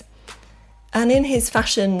images. And in his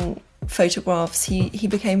fashion photographs, he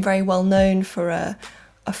became very well known for a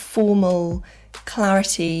formal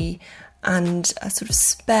clarity and a sort of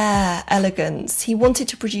spare elegance. He wanted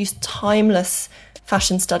to produce timeless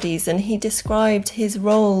fashion studies, and he described his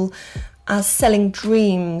role as selling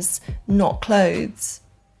dreams, not clothes.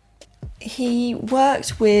 He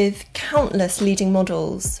worked with countless leading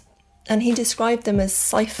models, and he described them as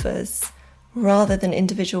ciphers rather than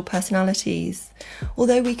individual personalities,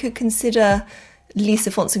 although we could consider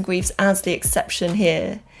Lisa Fonson-Greaves as the exception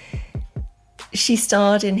here. She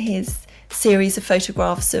starred in his series of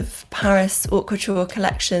photographs of Paris haute couture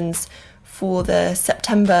collections for the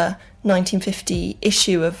September 1950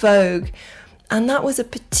 issue of Vogue, and that was a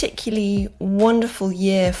particularly wonderful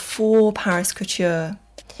year for Paris couture.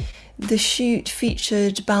 The shoot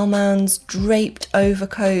featured Balmain's draped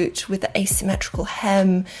overcoat with the asymmetrical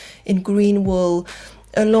hem in green wool,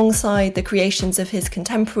 alongside the creations of his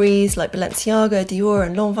contemporaries like Balenciaga, Dior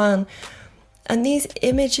and Lanvin. And these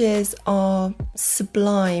images are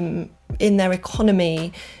sublime in their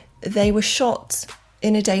economy. They were shot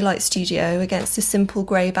in a daylight studio against a simple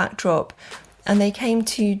grey backdrop, and they came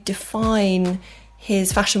to define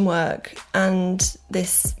his fashion work and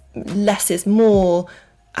this less is more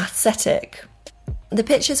aesthetic. The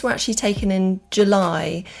pictures were actually taken in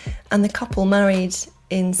July, and the couple married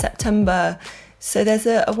in September. So there's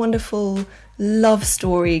a wonderful love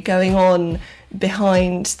story going on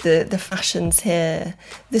behind the fashions here.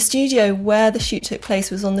 The studio where the shoot took place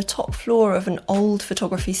was on the top floor of an old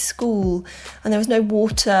photography school, and there was no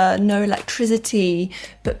water, no electricity,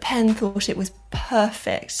 but Penn thought it was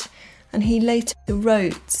perfect. And he later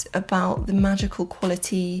wrote about the magical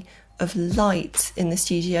quality of light in the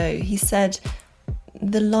studio. He said,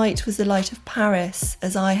 "The light was the light of Paris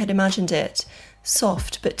as I had imagined it,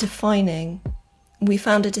 soft but defining. We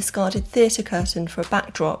found a discarded theatre curtain for a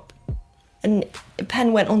backdrop." And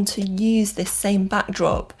Penn went on to use this same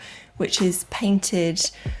backdrop, which is painted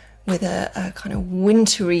with a kind of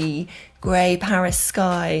wintry grey Paris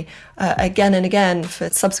sky, again and again for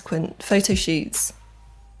subsequent photo shoots.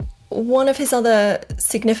 One of his other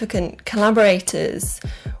significant collaborators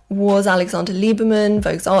was Alexander Lieberman,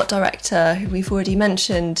 Vogue's art director, who we've already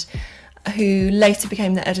mentioned, who later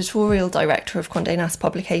became the editorial director of Condé Nast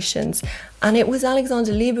Publications. And it was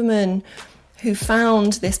Alexander Lieberman who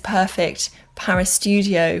found this perfect Paris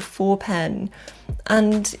studio for Penn.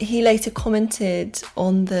 And he later commented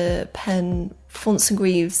on the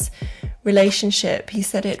Penn-Fonsengrives relationship. He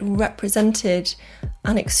said it represented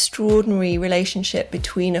an extraordinary relationship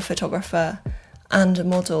between a photographer and a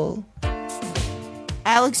model.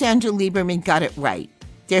 Alexander Lieberman got it right.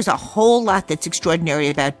 There's a whole lot that's extraordinary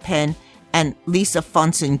about Penn and Lisa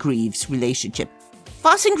Fonsengrives' relationship.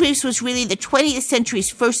 Fonsengrives was really the 20th century's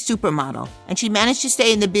first supermodel, and she managed to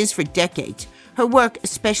stay in the biz for decades. Her work,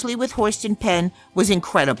 especially with Horst and Penn, was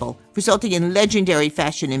incredible, resulting in legendary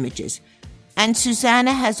fashion images. And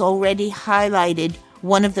Susanna has already highlighted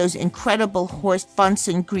one of those incredible Horst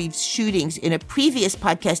Fonsengrives shootings in a previous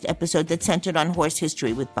podcast episode that centered on horse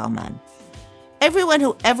history with Balmain. Everyone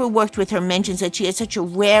who ever worked with her mentions that she had such a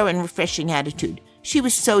rare and refreshing attitude. She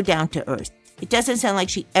was so down to earth. It doesn't sound like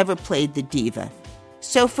she ever played the diva.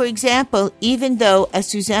 So, for example, even though, as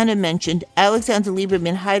Susanna mentioned, Alexander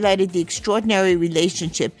Lieberman highlighted the extraordinary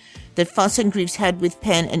relationship that Fonsengrives had with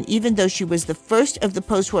Penn, and even though she was the first of the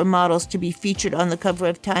post-war models to be featured on the cover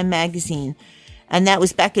of Time magazine, and that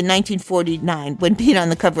was back in 1949, when being on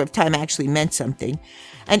the cover of Time actually meant something,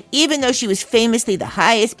 and even though she was famously the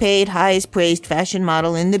highest paid, highest praised fashion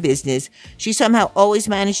model in the business, she somehow always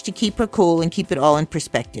managed to keep her cool and keep it all in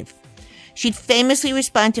perspective. She'd famously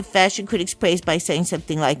respond to fashion critics' praise by saying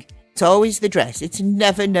something like, "It's always the dress. It's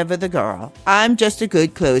never the girl. I'm just a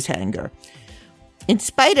good clothes hanger." In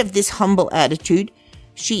spite of this humble attitude,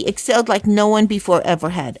 she excelled like no one before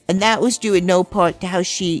ever had, and that was due in no part to how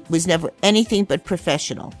she was never anything but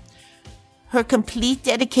professional. Her complete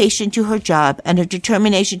dedication to her job and her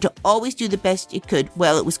determination to always do the best it could,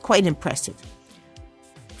 well, it was quite impressive.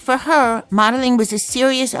 For her, modeling was a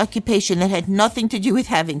serious occupation that had nothing to do with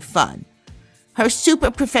having fun. Her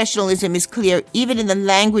super professionalism is clear even in the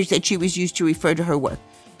language that she was used to refer to her work.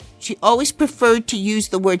 She always preferred to use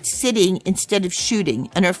the word sitting instead of shooting,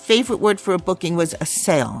 and her favorite word for a booking was a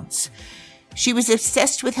séance. She was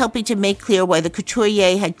obsessed with helping to make clear why the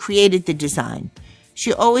couturier had created the design.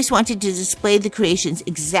 She always wanted to display the creations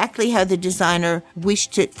exactly how the designer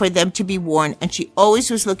wished for them to be worn, and she always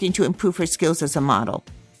was looking to improve her skills as a model.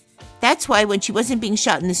 That's why when she wasn't being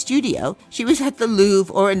shot in the studio, she was at the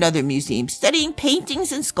Louvre or another museum, studying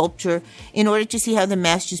paintings and sculpture in order to see how the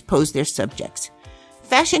masters posed their subjects.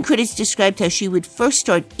 Fashion critics described how she would first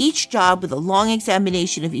start each job with a long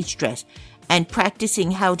examination of each dress and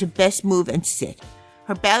practicing how to best move and sit.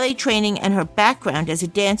 Her ballet training and her background as a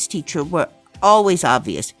dance teacher were always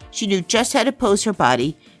obvious. She knew just how to pose her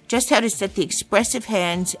body, just how to set the expressive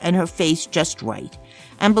hands and her face just right.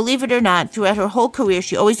 And believe it or not, throughout her whole career,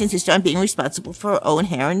 she always insisted on being responsible for her own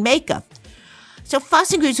hair and makeup. So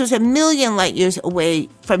Fonsengrives was a million light years away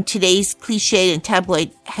from today's cliched and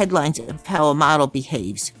tabloid headlines of how a model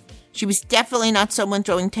behaves. She was definitely not someone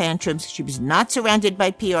throwing tantrums. She was not surrounded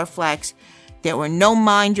by PR flacks. There were no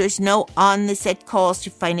minders, no on-the-set calls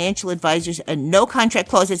to financial advisors, and no contract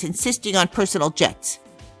clauses insisting on personal jets.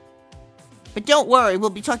 But don't worry,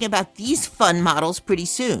 we'll be talking about these fun models pretty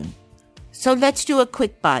soon. So let's do a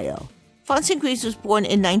quick bio. Fonsengrives was born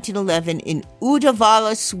in 1911 in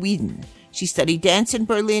Uddevalla, Sweden. She studied dance in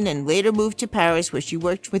Berlin and later moved to Paris, where she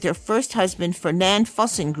worked with her first husband, Fernand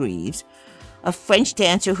Fonsengrives, a French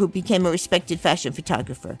dancer who became a respected fashion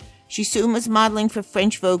photographer. She soon was modeling for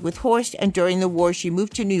French Vogue with Horst, and during the war she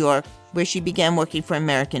moved to New York, where she began working for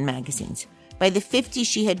American magazines. By the 50s,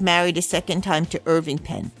 she had married a second time to Irving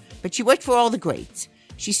Penn, but she worked for all the greats.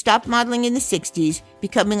 She stopped modeling in the 60s,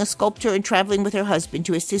 becoming a sculptor and traveling with her husband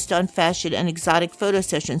to assist on fashion and exotic photo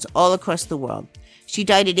sessions all across the world. She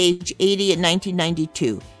died at age 80 in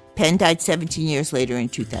 1992. Penn died 17 years later in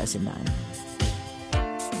 2009.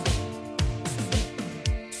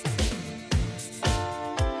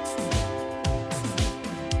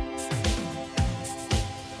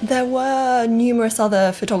 There were numerous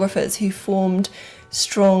other photographers who formed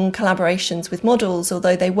strong collaborations with models,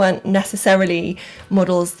 although they weren't necessarily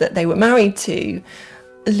models that they were married to.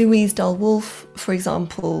 Louise Dahl-Wolff, for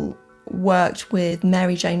example, worked with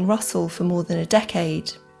Mary Jane Russell for more than a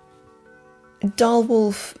decade.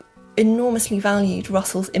 Dahl-Wolff enormously valued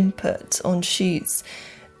Russell's input on shoots,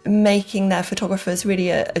 making their photographers really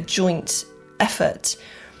a joint effort.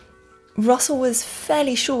 Russell was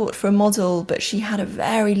fairly short for a model, but she had a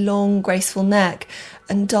very long, graceful neck,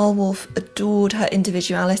 and Dahl-Wolff adored her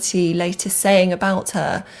individuality, later saying about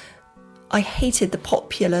her, "I hated the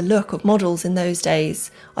popular look of models in those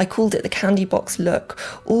days. I called it the candy box look,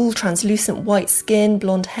 all translucent white skin,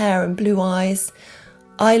 blonde hair and blue eyes.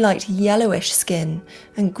 I liked yellowish skin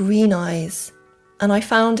and green eyes. And I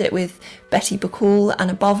found it with Betty Bacall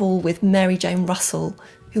and above all with Mary Jane Russell,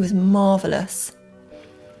 who was marvellous."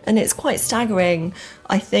 And it's quite staggering,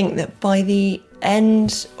 I think, that by the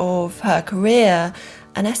end of her career,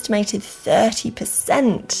 an estimated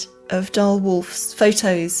 30% of Dahl-Wolff's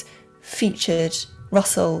photos featured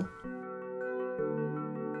Russell.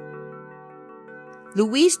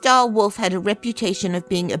 Louise Dahl-Wolff had a reputation of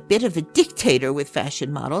being a bit of a dictator with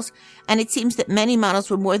fashion models, and it seems that many models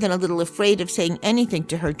were more than a little afraid of saying anything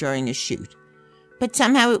to her during a shoot. But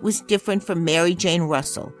somehow it was different from Mary Jane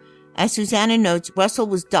Russell. As Susanna notes, Russell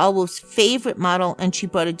was Dahl-Wolff's favorite model, and she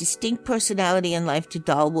brought a distinct personality and life to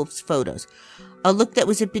Dahl-Wolff's photos, a look that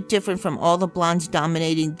was a bit different from all the blondes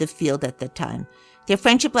dominating the field at that time. Their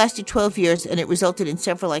friendship lasted 12 years, and it resulted in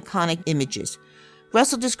several iconic images.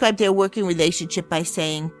 Russell described their working relationship by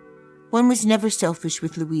saying, "One was never selfish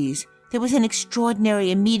with Louise. There was an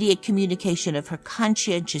extraordinary immediate communication of her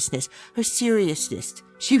conscientiousness, her seriousness.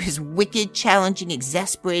 She was wicked, challenging,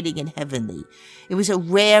 exasperating, and heavenly. It was a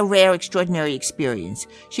rare, extraordinary experience.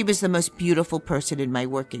 She was the most beautiful person in my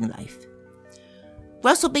working life."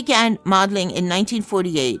 Russell began modeling in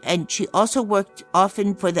 1948, and she also worked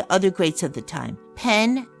often for the other greats of the time,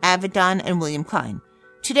 Penn, Avedon, and William Klein.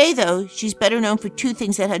 Today, though, she's better known for two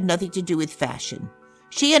things that had nothing to do with fashion.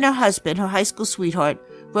 She and her husband, her high school sweetheart,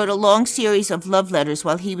 wrote a long series of love letters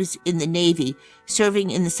while he was in the Navy,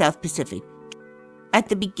 serving in the South Pacific. At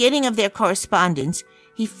the beginning of their correspondence,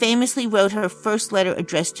 he famously wrote her first letter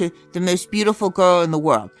addressed to the most beautiful girl in the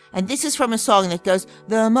world. And this is from a song that goes,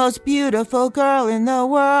 "The most beautiful girl in the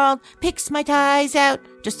world picks my ties out,"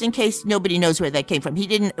 just in case nobody knows where that came from. He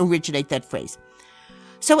didn't originate that phrase.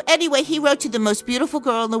 So anyway, he wrote to the most beautiful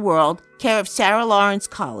girl in the world, care of Sarah Lawrence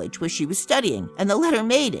College, where she was studying, and the letter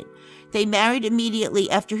made it. They married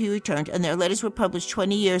immediately after he returned, and their letters were published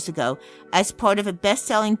 20 years ago as part of a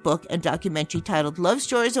best-selling book and documentary titled Love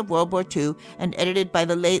Stories of World War II and edited by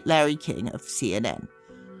the late Larry King of CNN.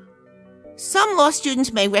 Some law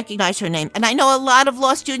students may recognize her name, and I know a lot of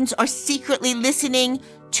law students are secretly listening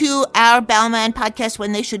to our Bellman podcast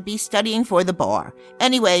when they should be studying for the bar.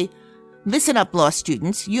 Anyway, listen up, law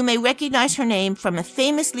students. You may recognize her name from a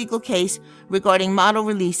famous legal case regarding model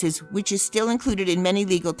releases, which is still included in many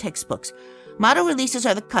legal textbooks. Model releases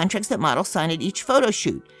are the contracts that models sign at each photo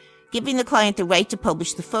shoot, giving the client the right to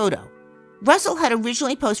publish the photo. Russell had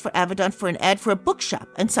originally posed for Avedon for an ad for a bookshop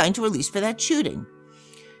and signed a release for that shooting.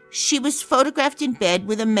 She was photographed in bed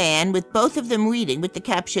with a man, with both of them reading, with the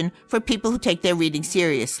caption, "For people who take their reading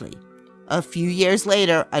seriously." A few years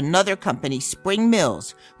later, another company, Spring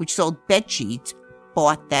Mills, which sold bedsheets,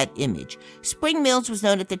 bought that image. Spring Mills was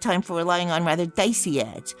known at the time for relying on rather dicey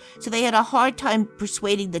ads, so they had a hard time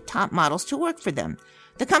persuading the top models to work for them.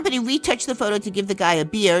 The company retouched the photo to give the guy a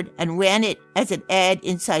beard and ran it as an ad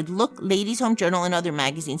inside Look, Ladies' Home Journal, and other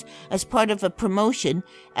magazines as part of a promotion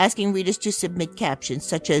asking readers to submit captions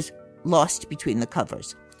such as "Lost between the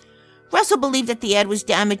covers." Russell believed that the ad was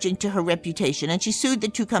damaging to her reputation, and she sued the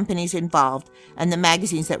two companies involved and the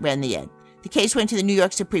magazines that ran the ad. The case went to the New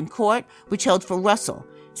York Supreme Court, which held for Russell,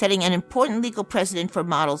 setting an important legal precedent for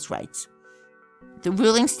models' rights. The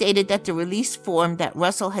ruling stated that the release form that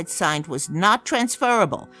Russell had signed was not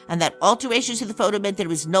transferable, and that alterations to the photo meant that it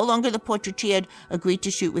was no longer the portrait she had agreed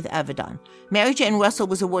to shoot with Avedon. Mary Jane Russell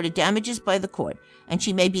was awarded damages by the court, and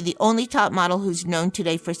she may be the only top model who's known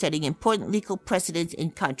today for setting important legal precedents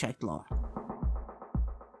in contract law.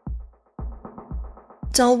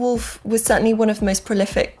 Dahl-Wolff was certainly one of the most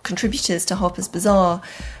prolific contributors to Harper's Bazaar,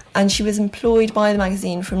 and she was employed by the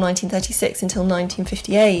magazine from 1936 until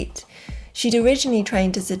 1958. She'd originally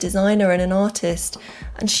trained as a designer and an artist,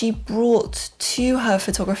 and she brought to her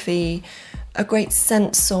photography a great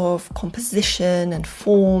sense of composition and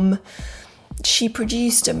form. She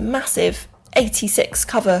produced a massive 86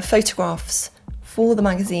 cover photographs for the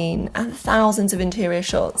magazine and thousands of interior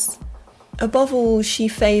shots. Above all, she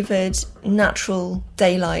favoured natural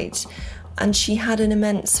daylight, and she had an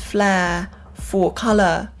immense flair for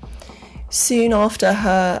colour. Soon after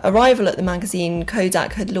her arrival at the magazine,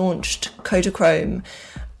 Kodak had launched Kodachrome,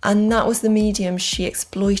 and that was the medium she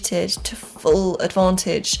exploited to full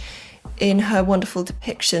advantage in her wonderful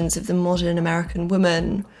depictions of the modern American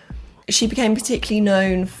woman. She became particularly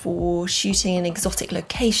known for shooting in exotic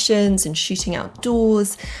locations and shooting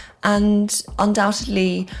outdoors, and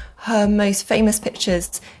undoubtedly her most famous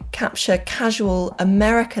pictures capture casual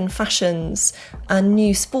American fashions and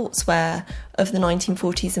new sportswear of the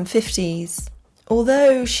 1940s and 50s.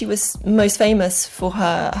 Although she was most famous for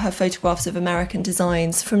her photographs of American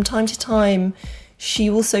designs, from time to time she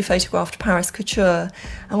also photographed Paris couture,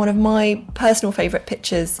 and one of my personal favourite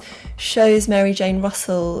pictures shows Mary Jane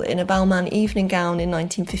Russell in a Balmain evening gown in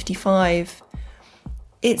 1955.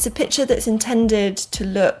 It's a picture that's intended to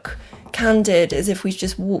look candid, as if we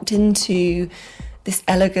just walked into this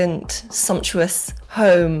elegant, sumptuous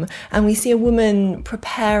home, and we see a woman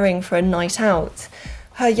preparing for a night out.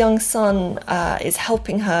 Her young son is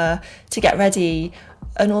helping her to get ready,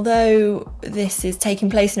 and although this is taking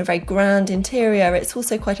place in a very grand interior, it's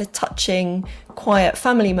also quite a touching, quiet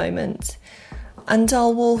family moment. And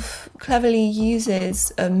Dahl Wolf cleverly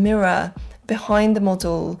uses a mirror behind the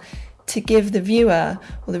model to give the viewer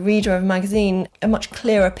or the reader of a magazine a much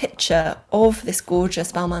clearer picture of this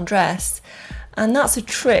gorgeous Balmain dress. And that's a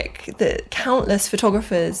trick that countless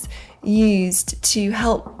photographers used to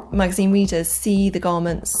help magazine readers see the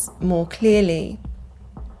garments more clearly.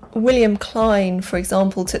 William Klein, for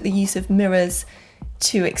example, took the use of mirrors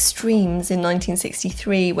to extremes in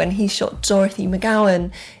 1963 when he shot Dorothy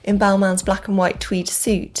McGowan in Balmain's black and white tweed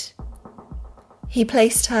suit. He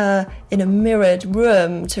placed her in a mirrored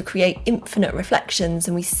room to create infinite reflections,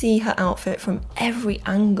 and we see her outfit from every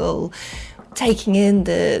angle, taking in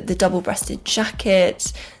the double-breasted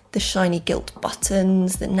jacket, the shiny gilt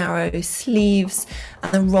buttons, the narrow sleeves,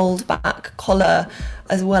 and the rolled back collar,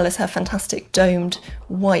 as well as her fantastic domed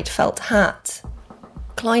white felt hat.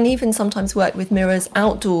 Klein even sometimes worked with mirrors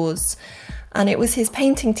outdoors, and it was his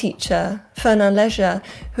painting teacher, Fernand Léger,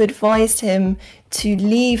 who advised him to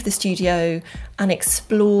leave the studio and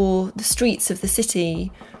explore the streets of the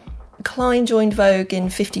city. Klein joined Vogue in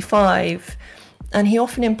 1955, and he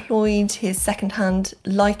often employed his second-hand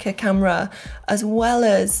Leica camera, as well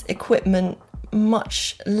as equipment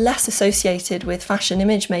much less associated with fashion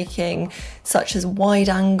image making, such as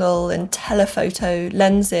wide-angle and telephoto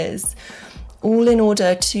lenses, all in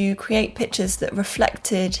order to create pictures that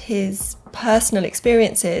reflected his personal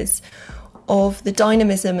experiences of the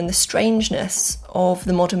dynamism and the strangeness of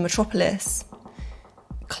the modern metropolis.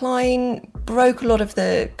 Klein broke a lot of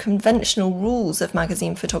the conventional rules of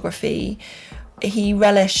magazine photography. He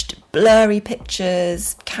relished blurry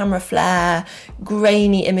pictures, camera flare,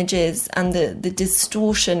 grainy images, and the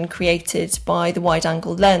distortion created by the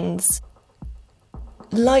wide-angle lens.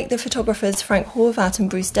 Like the photographers Frank Horvath and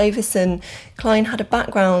Bruce Davison, Klein had a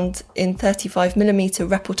background in 35mm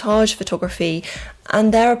reportage photography,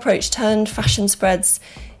 and their approach turned fashion spreads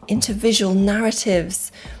into visual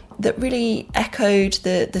narratives that really echoed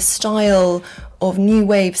the style of new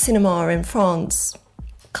wave cinema in France.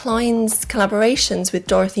 Klein's collaborations with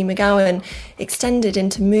Dorothy McGowan extended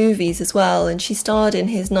into movies as well, and she starred in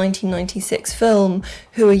his 1996 film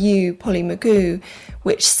Who Are You, Polly Magoo,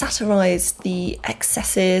 which satirised the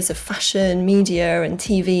excesses of fashion, media and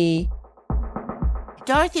TV.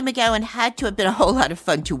 Dorothy McGowan had to have been a whole lot of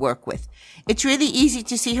fun to work with. It's really easy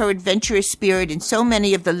to see her adventurous spirit in so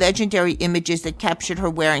many of the legendary images that captured her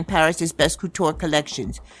wearing Paris's best couture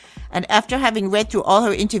collections. And after having read through all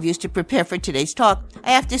her interviews to prepare for today's talk,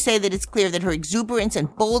 I have to say that it's clear that her exuberance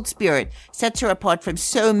and bold spirit sets her apart from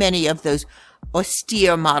so many of those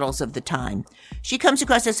austere models of the time. She comes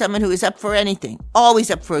across as someone who is up for anything, always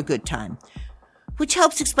up for a good time, which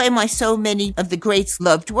helps explain why so many of the greats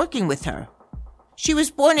loved working with her. She was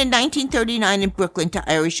born in 1939 in Brooklyn to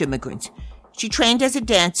Irish immigrants. She trained as a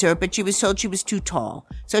dancer, but she was told she was too tall.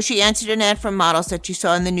 So she answered an ad for models that she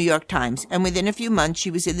saw in the New York Times, and within a few months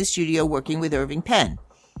she was in the studio working with Irving Penn.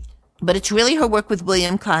 But it's really her work with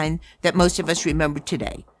William Klein that most of us remember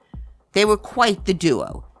today. They were quite the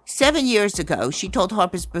duo. 7 years ago, she told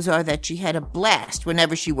Harper's Bazaar that she had a blast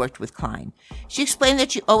whenever she worked with Klein. She explained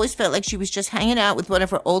that she always felt like she was just hanging out with one of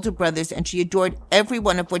her older brothers, and she adored every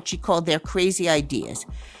one of what she called their crazy ideas.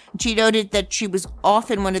 She noted that she was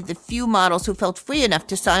often one of the few models who felt free enough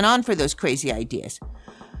to sign on for those crazy ideas.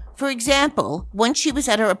 For example, once she was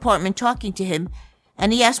at her apartment talking to him,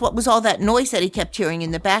 and he asked what was all that noise that he kept hearing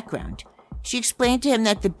in the background. She explained to him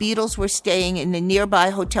that the Beatles were staying in the nearby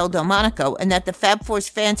Hotel Delmonico and that the Fab Four's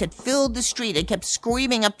fans had filled the street and kept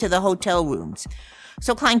screaming up to the hotel rooms.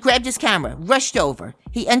 So Klein grabbed his camera, rushed over.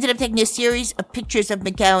 He ended up taking a series of pictures of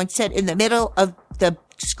McGowan set in the middle of the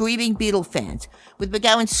screaming Beatle fans, with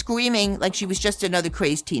McGowan screaming like she was just another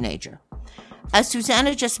crazed teenager. As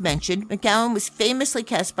Susanna just mentioned, McGowan was famously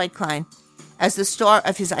cast by Klein as the star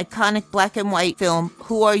of his iconic black and white film,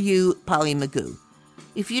 Who Are You, Polly Magoo?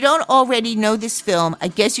 If you don't already know this film, I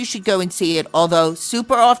guess you should go and see it, although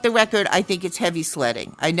super off the record, I think it's heavy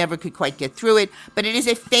sledding. I never could quite get through it, but it is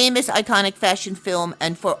a famous, iconic fashion film,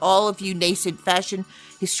 and for all of you nascent fashion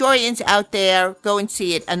historians out there, go and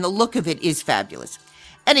see it, and the look of it is fabulous.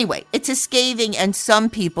 Anyway, it's a scathing and some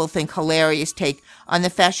people think hilarious take on the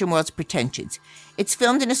fashion world's pretensions. It's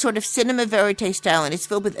filmed in a sort of cinema verite style, and it's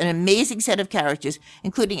filled with an amazing set of characters,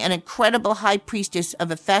 including an incredible high priestess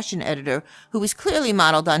of a fashion editor who was clearly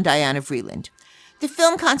modeled on Diana Vreeland. The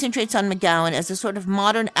film concentrates on McGowan as a sort of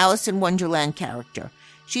modern Alice in Wonderland character.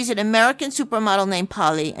 She's an American supermodel named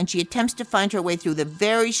Polly, and she attempts to find her way through the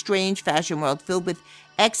very strange fashion world filled with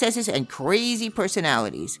excesses and crazy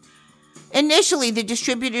personalities. Initially, the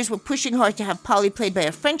distributors were pushing hard to have Polly played by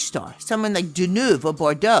a French star, someone like Deneuve or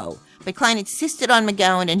Bordeaux, but Klein insisted on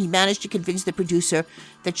McGowan, and he managed to convince the producer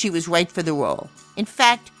that she was right for the role. In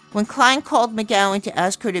fact, when Klein called McGowan to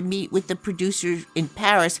ask her to meet with the producers in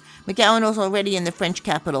Paris, McGowan was already in the French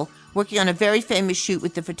capital, working on a very famous shoot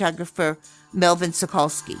with the photographer Melvin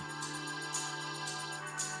Sokolsky.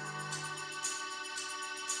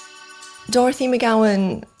 Dorothy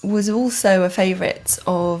McGowan was also a favourite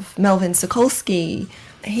of Melvin Sokolsky.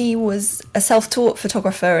 He was a self-taught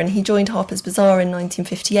photographer and he joined Harper's Bazaar in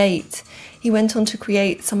 1958. He went on to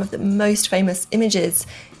create some of the most famous images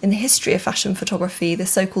in the history of fashion photography, the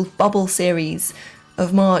so-called Bubble series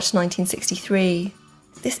of March 1963.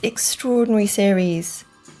 This extraordinary series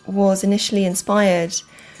was initially inspired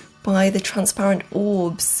by the transparent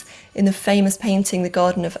orbs in the famous painting The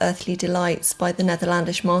Garden of Earthly Delights by the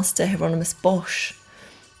Netherlandish master Hieronymus Bosch.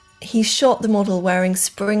 He shot the model wearing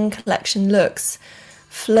spring collection looks,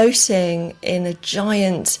 floating in a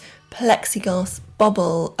giant plexiglass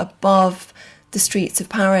bubble above the streets of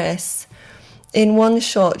Paris. In one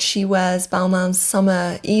shot, she wears Balmain's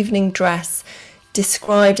summer evening dress,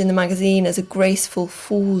 described in the magazine as a graceful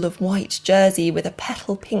fall of white jersey with a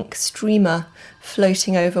petal pink streamer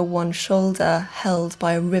floating over one shoulder, held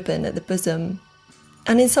by a ribbon at the bosom.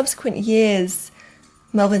 And in subsequent years,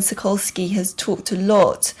 Melvin Sokolsky has talked a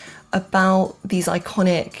lot about these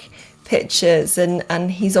iconic pictures,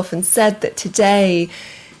 and he's often said that today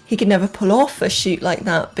he could never pull off a shoot like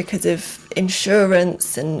that because of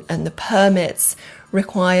insurance and the permits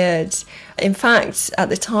required. In fact, at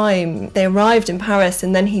the time, they arrived in Paris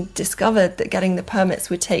and then he discovered that getting the permits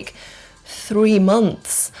would take 3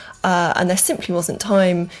 months, and there simply wasn't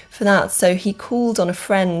time for that. So he called on a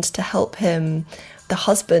friend to help him, the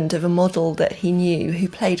husband of a model that he knew who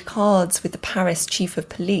played cards with the Paris chief of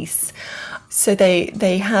police. So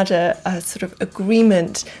they had a sort of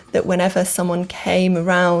agreement that whenever someone came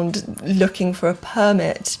around looking for a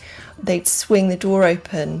permit, they'd swing the door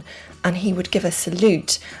open and he would give a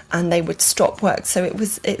salute and they would stop work. So it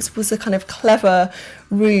was a kind of clever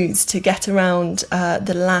ruse to get around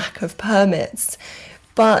the lack of permits.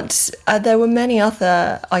 But there were many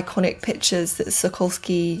other iconic pictures that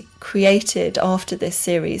Sokolsky created after this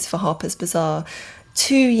series for Harper's Bazaar.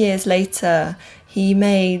 2 years later, he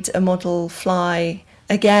made a model fly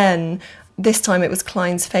again. This time it was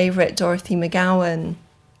Klein's favourite, Dorothy McGowan.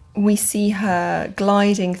 We see her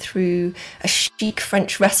gliding through a chic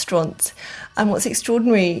French restaurant. And what's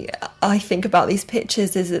extraordinary, I think, about these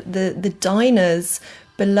pictures is that the diners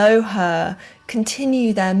below her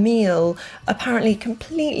continue their meal, apparently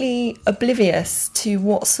completely oblivious to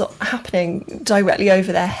what's happening directly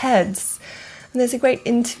over their heads. And there's a great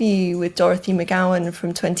interview with Dorothy McGowan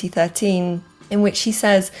from 2013 in which she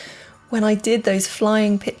says, "When I did those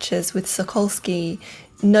flying pictures with Sokolsky,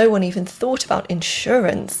 no one even thought about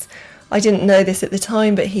insurance. I didn't know this at the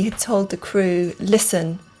time, but he had told the crew,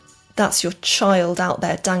 listen, that's your child out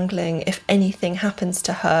there dangling. If anything happens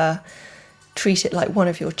to her, treat it like one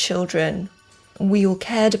of your children." We all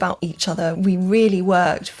cared about each other. We really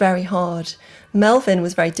worked very hard. Melvin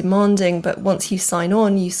was very demanding, but once you sign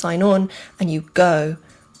on and you go.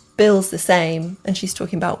 Bill's the same, and she's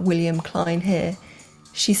talking about William Klein here.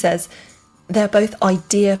 She says, they're both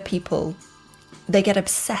idea people. They get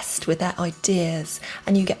obsessed with their ideas,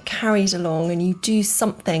 and you get carried along and you do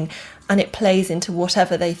something and it plays into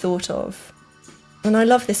whatever they thought of. And I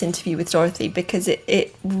love this interview with Dorothy because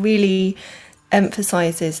it really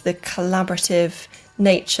emphasises the collaborative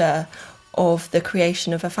nature of the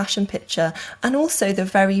creation of a fashion picture, and also the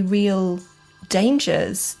very real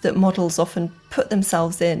dangers that models often put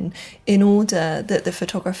themselves in order that the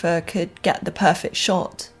photographer could get the perfect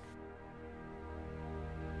shot.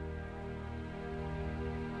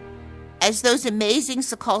 As those amazing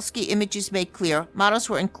Sokolsky images make clear, models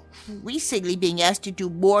were increasingly being asked to do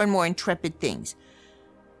more and more intrepid things.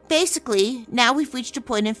 Basically, now we've reached a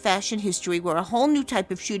point in fashion history where a whole new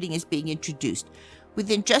type of shooting is being introduced.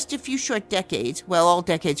 Within just a few short decades, well, all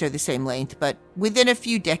decades are the same length, but within a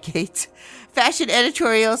few decades, fashion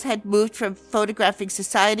editorials had moved from photographing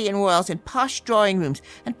society and royals in posh drawing rooms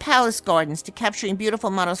and palace gardens to capturing beautiful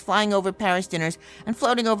models flying over Paris dinners and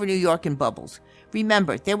floating over New York in bubbles.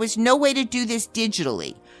 Remember, there was no way to do this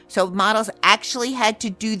digitally, so models actually had to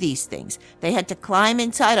do these things. They had to climb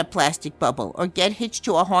inside a plastic bubble or get hitched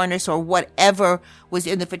to a harness or whatever was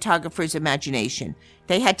in the photographer's imagination.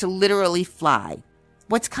 They had to literally fly.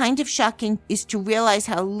 What's kind of shocking is to realize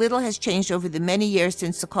how little has changed over the many years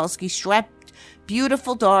since Sokolsky strapped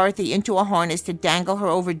beautiful Dorothy into a harness to dangle her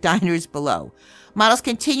over diners below. Models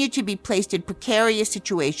continue to be placed in precarious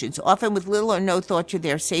situations, often with little or no thought to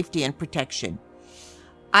their safety and protection.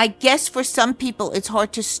 I guess for some people it's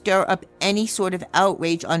hard to stir up any sort of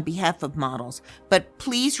outrage on behalf of models, but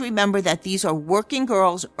please remember that these are working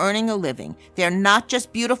girls earning a living. They're not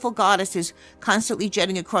just beautiful goddesses constantly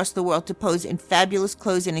jetting across the world to pose in fabulous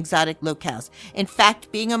clothes in exotic locales. In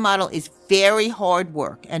fact, being a model is very hard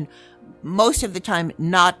work and most of the time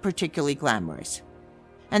not particularly glamorous.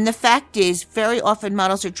 And the fact is, very often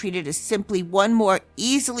models are treated as simply one more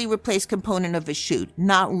easily replaced component of a shoot,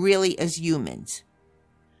 not really as humans.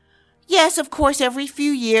 Yes, of course, every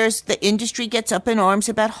few years, the industry gets up in arms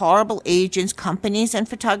about horrible agents, companies and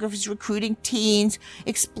photographers recruiting teens,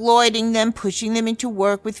 exploiting them, pushing them into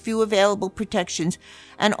work with few available protections,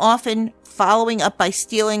 and often following up by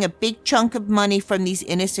stealing a big chunk of money from these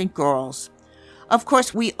innocent girls. Of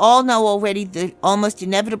course, we all know already the almost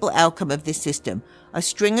inevitable outcome of this system. A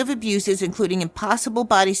string of abuses, including impossible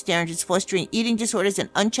body standards, fostering eating disorders and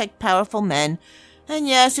unchecked powerful men, and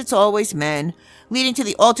yes, it's always men, leading to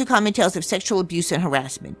the all-too-common tales of sexual abuse and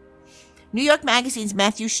harassment. New York Magazine's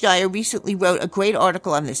Matthew Steyer recently wrote a great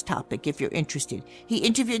article on this topic, if you're interested. He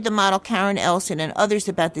interviewed the model Karen Elson and others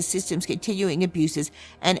about the system's continuing abuses,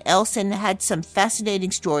 and Elson had some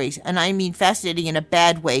fascinating stories, and I mean fascinating in a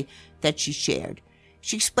bad way, that she shared.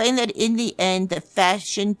 She explained that in the end, the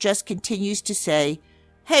fashion just continues to say,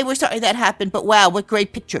 "Hey, we're sorry that happened, but wow, what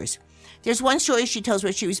great pictures." There's one story she tells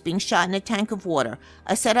where she was being shot in a tank of water,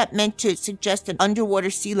 a setup meant to suggest an underwater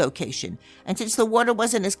sea location. And since the water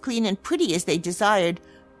wasn't as clean and pretty as they desired,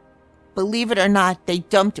 believe it or not, they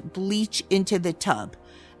dumped bleach into the tub.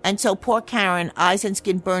 And so poor Karen, eyes and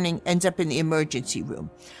skin burning, ends up in the emergency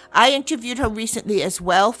room. I interviewed her recently as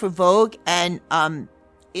well for Vogue and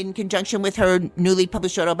in conjunction with her newly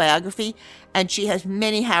published autobiography, and she has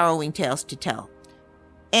many harrowing tales to tell.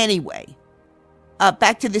 Anyway,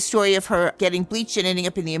 back to the story of her getting bleached and ending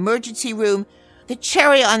up in the emergency room. The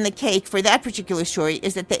cherry on the cake for that particular story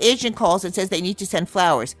is that the agent calls and says they need to send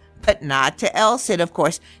flowers, but not to Elson, of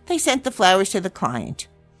course. They sent the flowers to the client.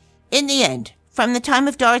 In the end, from the time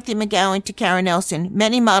of Dorothy McGowan to Karen Elson,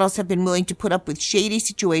 many models have been willing to put up with shady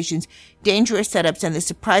situations, dangerous setups, and the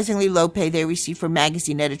surprisingly low pay they receive for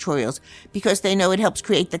magazine editorials because they know it helps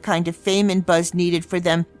create the kind of fame and buzz needed for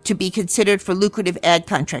them to be considered for lucrative ad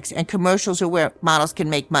contracts, and commercials are where models can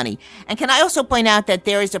make money. And can I also point out that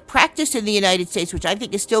there is a practice in the United States, which I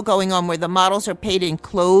think is still going on, where the models are paid in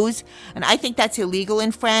clothes, and I think that's illegal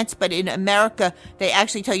in France, but in America, they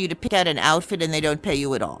actually tell you to pick out an outfit and they don't pay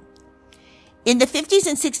you at all. In the 50s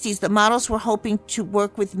and 60s, the models were hoping to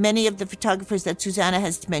work with many of the photographers that Susanna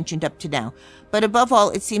has mentioned up to now. But above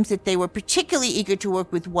all, it seems that they were particularly eager to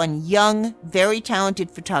work with one young, very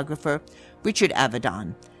talented photographer, Richard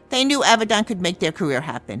Avedon. They knew Avedon could make their career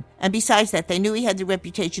happen. And besides that, they knew he had the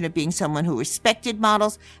reputation of being someone who respected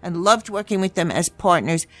models and loved working with them as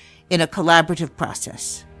partners in a collaborative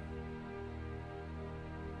process.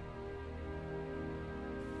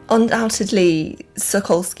 Undoubtedly,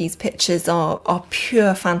 Sokolsky's pictures are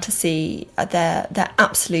pure fantasy. They're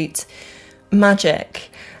absolute magic.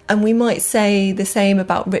 And we might say the same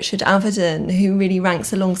about Richard Avedon, who really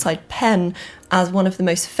ranks alongside Penn as one of the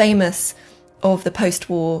most famous of the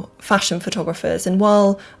post-war fashion photographers. And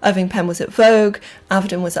while Irving Penn was at Vogue,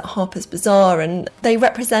 Avedon was at Harper's Bazaar, and they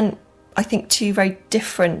represent, I think, two very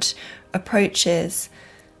different approaches.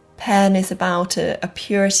 Penn is about a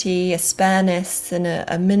purity, a spareness, and a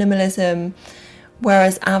minimalism,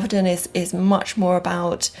 whereas Avedon is much more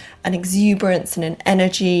about an exuberance and an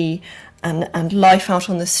energy and life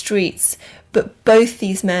out on the streets, But both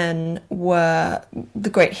these men were the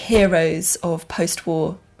great heroes of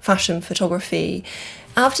post-war fashion photography.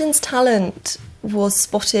 Avedon's talent was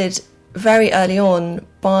spotted very early on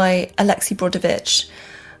by Alexei Brodovich,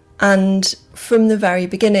 and from the very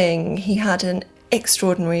beginning he had an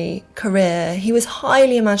extraordinary career. He was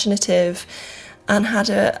highly imaginative and had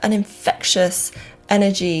an infectious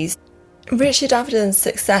energy. Richard Avedon's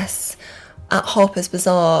success at Harper's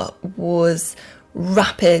Bazaar was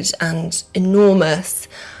rapid and enormous,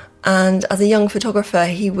 and as a young photographer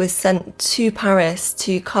he was sent to Paris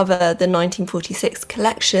to cover the 1946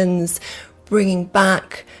 collections, bringing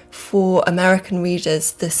back for American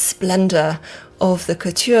readers the splendour of the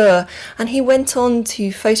couture, and he went on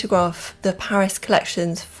to photograph the Paris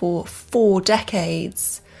collections for 4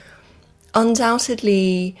 decades.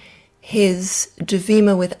 Undoubtedly, his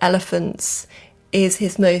Dovima with elephants is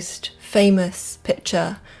his most famous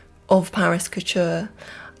picture of Paris couture.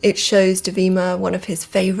 It shows Dovima, one of his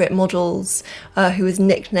favourite models, who was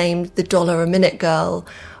nicknamed the $1-a-minute girl,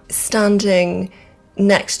 standing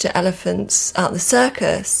next to elephants at the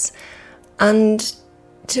circus. And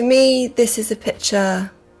to me, this is a picture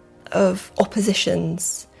of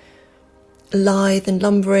oppositions. Lithe and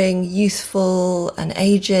lumbering, youthful and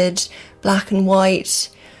aged, black and white.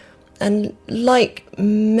 And like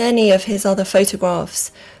many of his other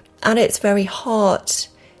photographs, at its very heart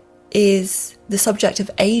is the subject of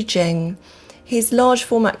aging. His large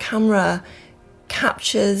format camera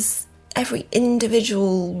captures every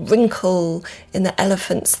individual wrinkle in the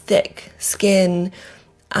elephant's thick skin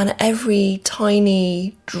and every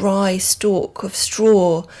tiny dry stalk of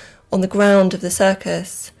straw on the ground of the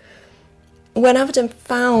circus. When Avedon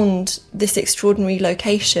found this extraordinary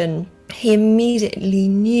location, he immediately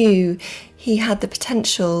knew he had the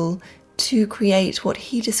potential to create what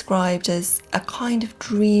he described as a kind of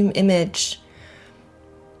dream image.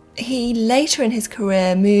 He later in his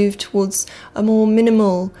career moved towards a more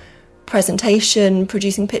minimal presentation,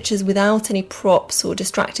 producing pictures without any props or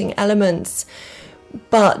distracting elements.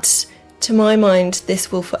 But to my mind,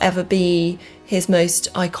 this will forever be his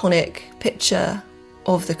most iconic picture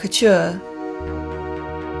of the couture.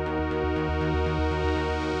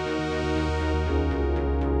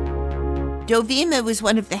 Dovima was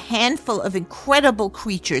one of the handful of incredible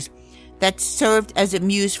creatures that served as a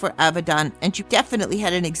muse for Avedon, and she definitely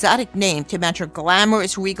had an exotic name to match her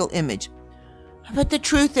glamorous, regal image. But the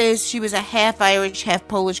truth is, she was a half-Irish,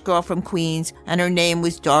 half-Polish girl from Queens, and her name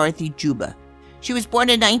was Dorothy Juba. She was born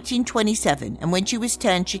in 1927, and when she was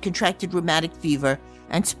 10, she contracted rheumatic fever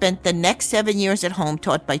and spent the next 7 years at home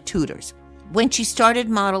taught by tutors. When she started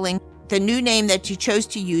modeling, the new name that she chose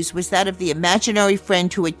to use was that of the imaginary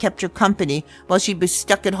friend who had kept her company while she was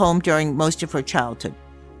stuck at home during most of her childhood.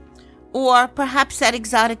 Or perhaps that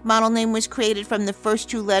exotic model name was created from the first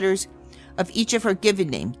 2 letters of each of her given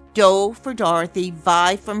names, Do for Dorothy,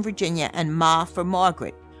 Vi from Virginia, and Ma for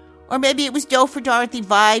Margaret. Or maybe it was Do for Dorothy,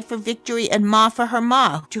 Vi for Victory, and Ma for her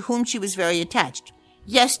ma, to whom she was very attached.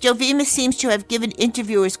 Yes, Dovima seems to have given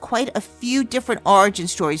interviewers quite a few different origin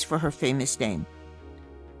stories for her famous name.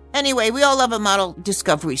 Anyway, we all love a model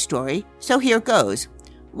discovery story, so here goes.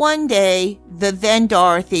 One day, the then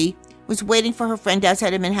Dorothy was waiting for her friend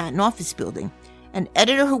outside a Manhattan office building. An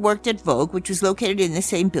editor who worked at Vogue, which was located in the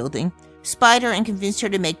same building, spied her and convinced her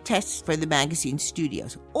to make tests for the magazine's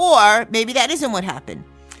studios. Or maybe that isn't what happened.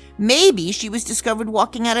 Maybe she was discovered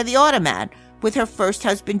walking out of the automat with her first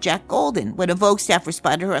husband, Jack Golden, when a Vogue staffer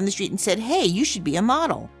spotted her on the street and said, "Hey, you should be a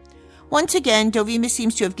model." Once again, Dovima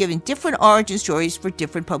seems to have given different origin stories for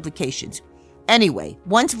different publications. Anyway,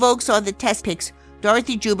 once Vogue saw the test pics,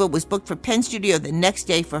 Dorothy Juba was booked for Penn Studio the next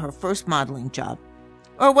day for her first modeling job.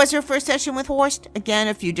 Or was her first session with Horst? Again,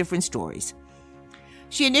 a few different stories.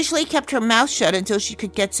 She initially kept her mouth shut until she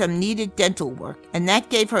could get some needed dental work, and that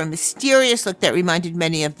gave her a mysterious look that reminded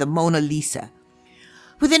many of the Mona Lisa.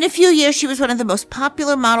 Within a few years, she was one of the most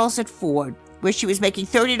popular models at Ford, where she was making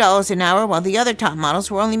 $30 an hour while the other top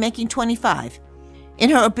models were only making $25.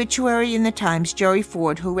 In her obituary in the Times, Jerry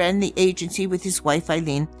Ford, who ran the agency with his wife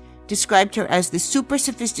Eileen, described her as the super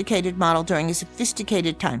sophisticated model during a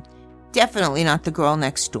sophisticated time. Definitely not the girl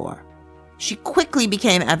next door. She quickly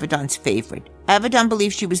became Avedon's favorite. Avedon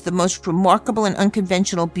believed she was the most remarkable and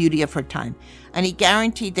unconventional beauty of her time, and he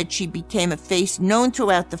guaranteed that she became a face known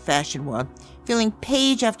throughout the fashion world, filling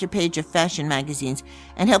page after page of fashion magazines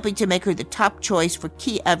and helping to make her the top choice for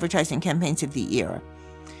key advertising campaigns of the era.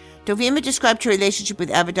 Dovima described her relationship with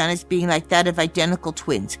Avedon as being like that of identical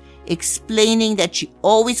twins, explaining that she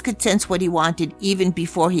always could sense what he wanted even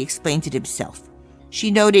before he explained it himself.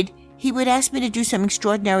 She noted, "He would ask me to do some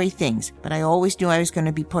extraordinary things, but I always knew I was going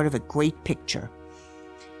to be part of a great picture."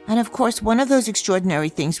 And of course, one of those extraordinary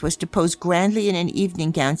things was to pose grandly in an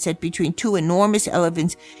evening gown set between two enormous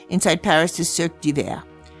elephants inside Paris' Cirque d'Hiver.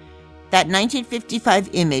 That 1955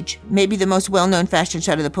 image, maybe the most well-known fashion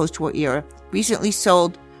shot of the post-war era, recently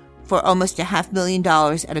sold for almost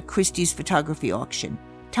 $500,000 at a Christie's photography auction.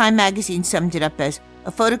 Time magazine summed it up as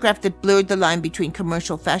a photograph that blurred the line between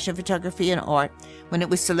commercial fashion photography and art when it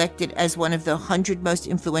was selected as one of the 100 most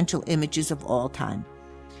influential images of all time.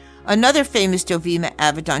 Another famous Dovima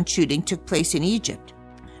Avedon shooting took place in Egypt.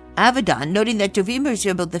 Avedon, noting that Dovima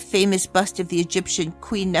resembled the famous bust of the Egyptian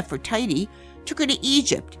Queen Nefertiti, took her to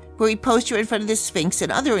Egypt, where he posed her in front of the Sphinx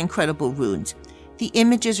and other incredible ruins. The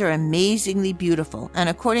images are amazingly beautiful, and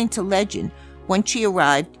according to legend, when she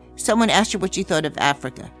arrived, someone asked her what she thought of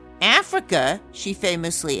Africa. "Africa?" she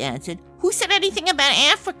famously answered. "Who said anything about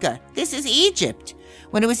Africa? This is Egypt."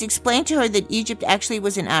 When it was explained to her that Egypt actually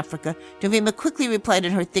was in Africa, Dovima quickly replied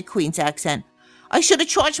in her thick Queen's accent, "I should have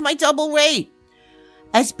charged my double rate."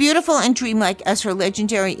 As beautiful and dreamlike as her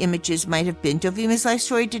legendary images might have been, Dovima's life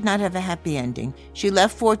story did not have a happy ending. She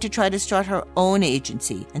left Ford to try to start her own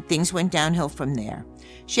agency, and things went downhill from there.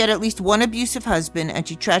 She had at least one abusive husband, and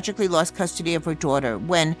she tragically lost custody of her daughter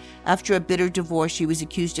when, after a bitter divorce, she was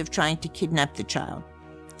accused of trying to kidnap the child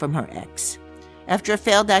from her ex. After a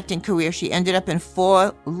failed acting career, she ended up in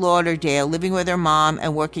Fort Lauderdale, living with her mom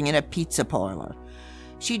and working in a pizza parlor.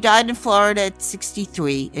 She died in Florida at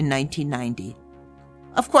 63 in 1990.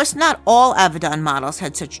 Of course, not all Avedon models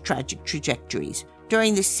had such tragic trajectories.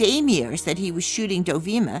 During the same years that he was shooting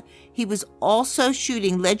Dovima, he was also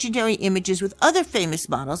shooting legendary images with other famous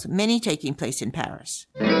models, many taking place in Paris.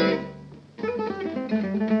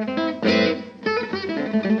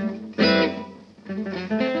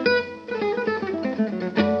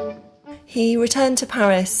 He returned to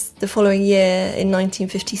Paris the following year in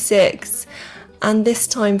 1956, and this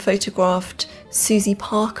time photographed Susie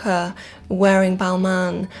Parker wearing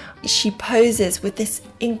Balmain. She poses with this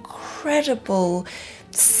incredible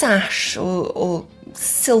sash or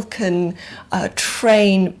silken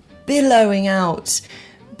train billowing out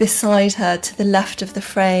beside her to the left of the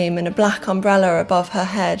frame and a black umbrella above her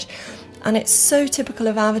head. And it's so typical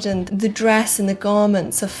of Avedon. The dress and the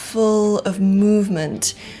garments are full of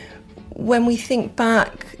movement. When we think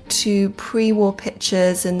back to pre-war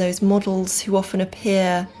pictures and those models who often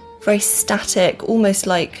appear very static, almost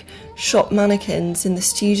like shop mannequins in the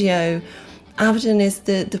studio, Avedon is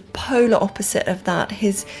the polar opposite of that.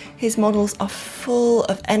 His models are full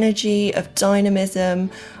of energy, of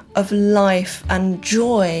dynamism, of life and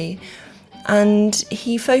joy. And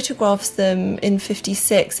he photographs them in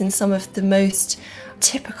 56 in some of the most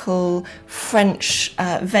typical French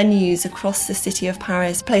venues across the city of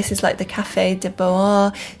Paris, places like the Café de Bois,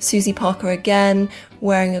 Susie Parker again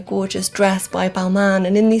wearing a gorgeous dress by Balmain.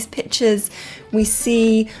 And in these pictures we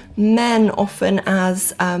see men often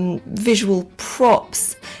as visual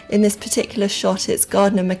props. In this particular shot it's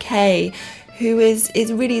Gardner Mackay, who is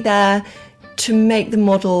really there to make the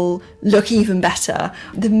model look even better.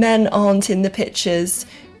 The men aren't in the pictures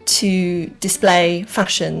to display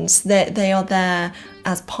fashions. They are there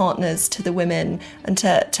as partners to the women and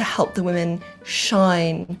to help the women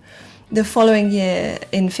shine. The following year,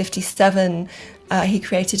 in 57, he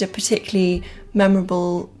created a particularly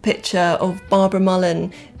memorable picture of Barbara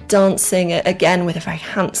Mullen dancing again with a very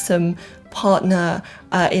handsome partner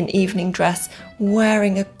in evening dress,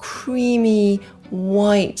 wearing a creamy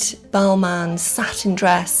white Balmain satin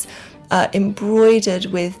dress embroidered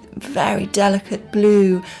with very delicate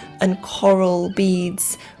blue and coral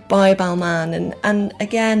beads by Balmain. And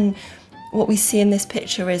again, what we see in this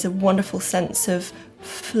picture is a wonderful sense of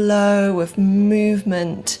flow, of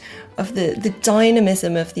movement, of the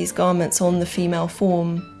dynamism of these garments on the female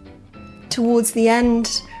form. Towards the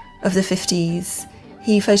end of the 50s,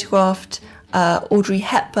 he photographed Audrey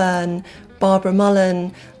Hepburn, Barbara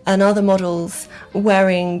Mullen, and other models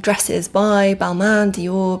wearing dresses by Balmain,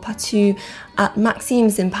 Dior, Patou at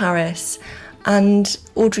Maxime's in Paris. And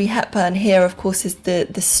Audrey Hepburn here, of course, is the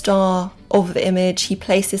star of the image. He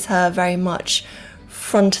places her very much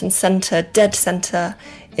front and centre, dead centre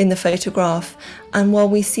in the photograph. And while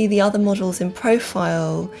we see the other models in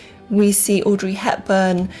profile, we see Audrey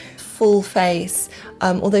Hepburn full face.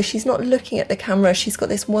 Although she's not looking at the camera, she's got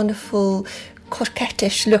this wonderful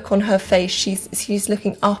coquettish look on her face. She's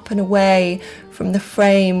looking up and away from the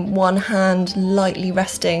frame, one hand lightly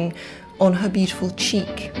resting on her beautiful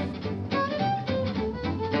cheek.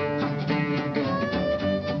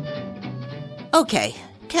 Okay,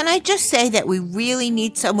 can I just say that we really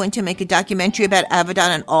need someone to make a documentary about Avedon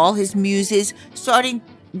and all his muses, starting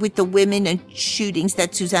with the women and shootings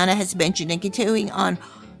that Susanna has mentioned and continuing on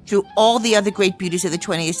through all the other great beauties of the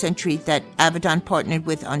 20th century that Avedon partnered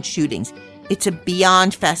with on shootings. It's a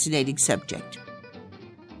beyond fascinating subject.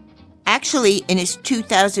 Actually, in his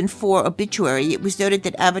 2004 obituary, it was noted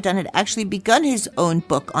that Avedon had actually begun his own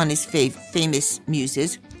book on his famous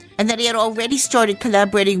muses, and that he had already started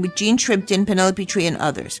collaborating with Jean Shrimpton, Penelope Tree, and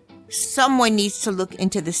others. Someone needs to look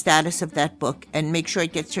into the status of that book and make sure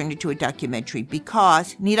it gets turned into a documentary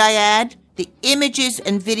because, need I add, the images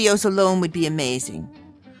and videos alone would be amazing.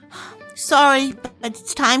 Sorry, but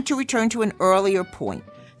it's time to return to an earlier point.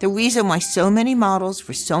 The reason why so many models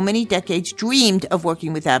for so many decades dreamed of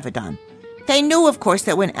working with Avedon. They knew, of course,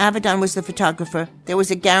 that when Avedon was the photographer, there was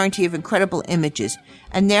a guarantee of incredible images,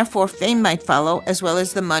 and therefore fame might follow, as well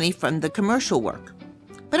as the money from the commercial work.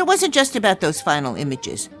 But it wasn't just about those final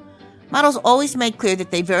images. Models always made clear that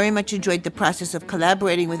they very much enjoyed the process of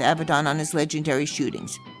collaborating with Avedon on his legendary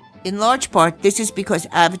shootings. In large part, this is because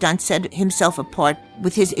Avedon set himself apart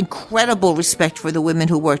with his incredible respect for the women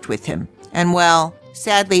who worked with him. And well,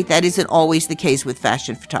 sadly, that isn't always the case with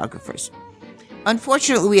fashion photographers.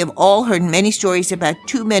 Unfortunately, we have all heard many stories about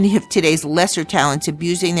too many of today's lesser talents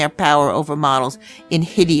abusing their power over models in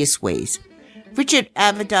hideous ways. Richard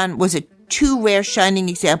Avedon was a too rare shining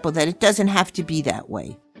example that it doesn't have to be that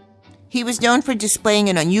way. He was known for displaying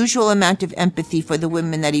an unusual amount of empathy for the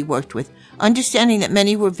women that he worked with, understanding that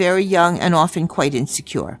many were very young and often quite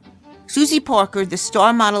insecure. Susie Parker, the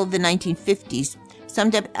star model of the 1950s,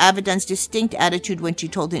 summed up Avedon's distinct attitude when she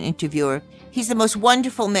told an interviewer, "He's the most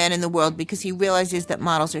wonderful man in the world because he realizes that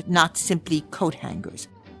models are not simply coat hangers."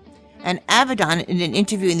 And Avedon, in an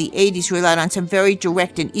interview in the 80s, relied on some very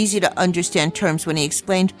direct and easy-to-understand terms when he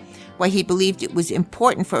explained why he believed it was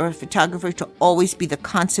important for a photographer to always be the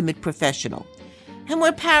consummate professional. And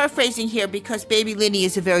we're paraphrasing here because baby Linny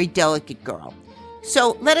is a very delicate girl.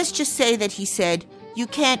 So let us just say that he said, you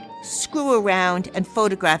can't screw around and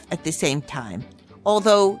photograph at the same time.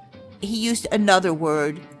 Although he used another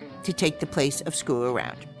word to take the place of screw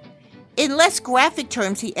around. In less graphic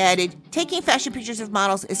terms, he added, taking fashion pictures of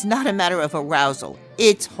models is not a matter of arousal.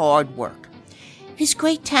 It's hard work. His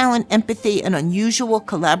great talent, empathy, and unusual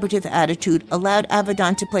collaborative attitude allowed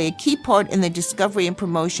Avedon to play a key part in the discovery and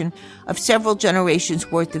promotion of several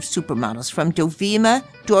generations' worth of supermodels, from Dovima,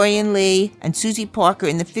 Dorian Leigh, and Susie Parker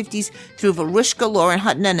in the 50s through Varushka, Lauren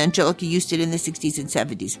Hutton, and Angelica Houston in the 60s and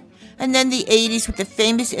 70s. And then the 80s with the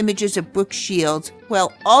famous images of Brooke Shields,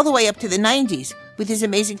 well, all the way up to the 90s with his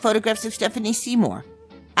amazing photographs of Stephanie Seymour.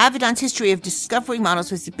 Avedon's history of discovering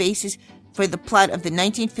models was the basis for the plot of the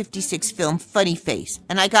 1956 film Funny Face.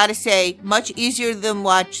 And I gotta say, much easier to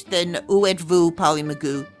watch than Où êtes-vous, Polly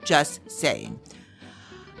Magoo, just saying.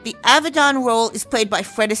 The Avedon role is played by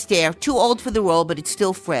Fred Astaire, too old for the role, but it's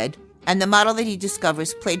still Fred, and the model that he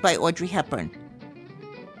discovers, played by Audrey Hepburn.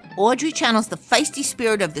 Audrey channels the feisty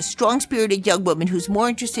spirit of the strong-spirited young woman who's more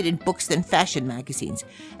interested in books than fashion magazines,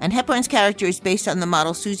 and Hepburn's character is based on the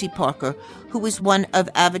model Susie Parker, who was one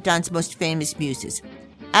of Avedon's most famous muses.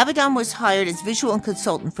 Avedon was hired as visual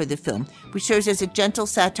consultant for the film, which serves as a gentle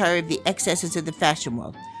satire of the excesses of the fashion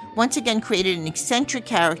world. Once again created an eccentric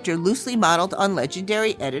character loosely modeled on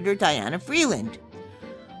legendary editor Diana Vreeland.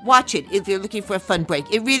 Watch it if you're looking for a fun break.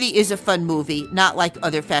 It really is a fun movie, not like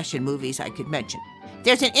other fashion movies I could mention.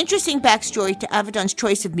 There's an interesting backstory to Avedon's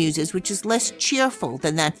choice of muses, which is less cheerful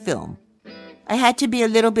than that film. I had to be a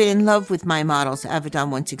little bit in love with my models, Avedon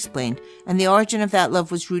once explained, and the origin of that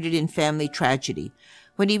love was rooted in family tragedy.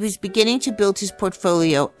 When he was beginning to build his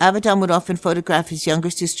portfolio, Avedon would often photograph his younger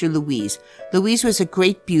sister Louise. Louise was a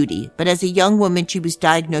great beauty, but as a young woman she was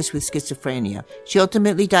diagnosed with schizophrenia. She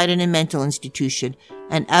ultimately died in a mental institution,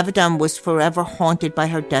 and Avedon was forever haunted by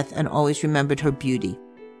her death and always remembered her beauty.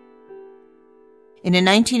 In a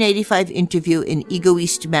 1985 interview in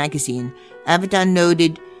Egoist magazine, Avedon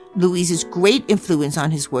noted Louise's great influence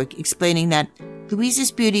on his work, explaining that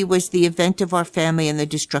Louise's beauty was the event of our family and the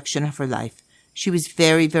destruction of her life. She was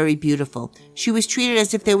very, very beautiful. She was treated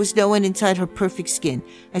as if there was no one inside her perfect skin,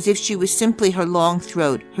 as if she was simply her long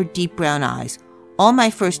throat, her deep brown eyes. All my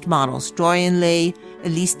first models, Dorian Leigh,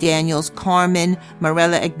 Elise Daniels, Carmen,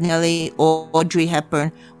 Marella Agnelli, Audrey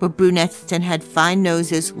Hepburn, were brunettes and had fine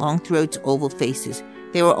noses, long throats, oval faces.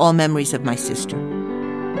 They were all memories of my sister.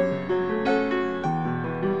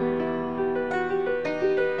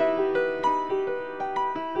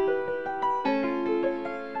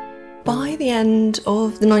 By the end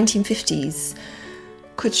of the 1950s,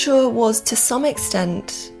 couture was to some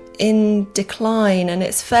extent in decline, and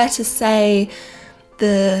it's fair to say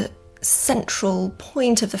the central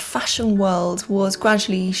point of the fashion world was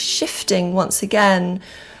gradually shifting once again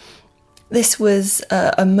This was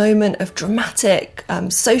a moment of dramatic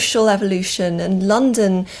social evolution, and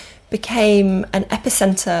London became an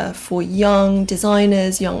epicenter for young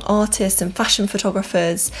designers, young artists and fashion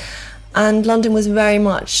photographers. And London was very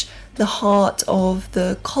much the heart of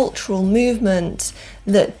the cultural movement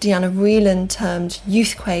that Deanna Vreeland termed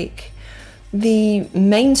youthquake. The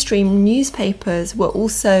mainstream newspapers were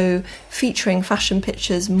also featuring fashion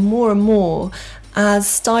pictures more and more, as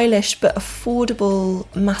stylish but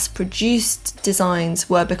affordable mass-produced designs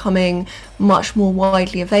were becoming much more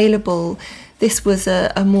widely available. This was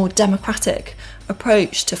a more democratic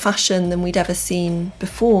approach to fashion than we'd ever seen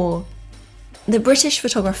before. The British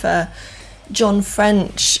photographer John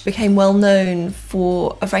French became well known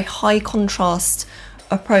for a very high contrast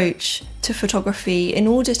approach to photography in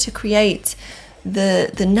order to create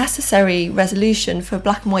the necessary resolution for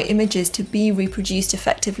black and white images to be reproduced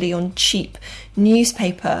effectively on cheap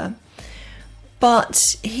newspaper.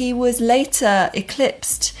 But he was later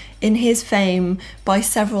eclipsed in his fame by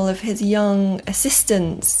several of his young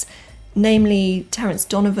assistants, namely Terence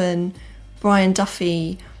Donovan, Brian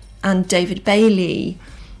Duffy and David Bailey,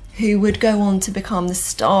 who would go on to become the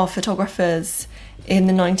star photographers in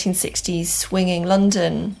the 1960s swinging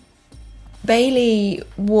London. Bailey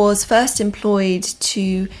was first employed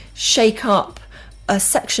to shake up a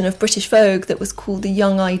section of British Vogue that was called The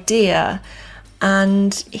Young Idea,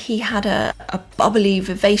 and he had a bubbly,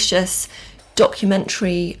 vivacious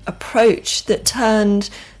documentary approach that turned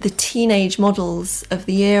the teenage models of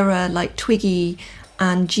the era like Twiggy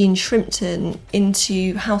and Jean Shrimpton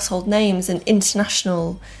into household names and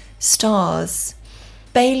international stars.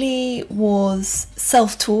 Bailey was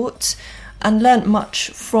self-taught and learnt much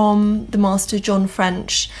from the master John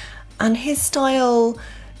French, and his style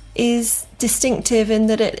is distinctive in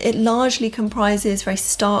that it largely comprises very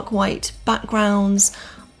stark white backgrounds,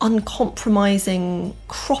 uncompromising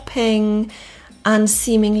cropping, and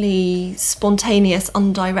seemingly spontaneous,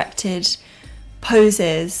 undirected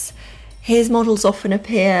poses. His models often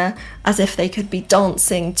appear as if they could be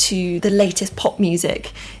dancing to the latest pop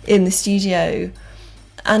music in the studio.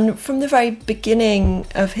 And from the very beginning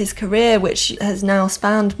of his career, which has now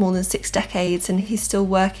spanned more than 6 decades and he's still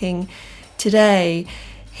working today,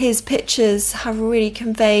 his pictures have really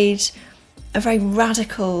conveyed a very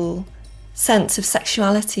radical sense of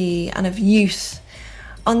sexuality and of youth.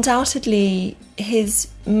 Undoubtedly, his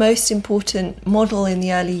most important model in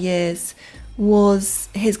the early years was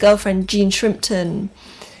his girlfriend Jean Shrimpton,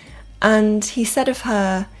 and he said of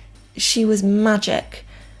her, she was magic,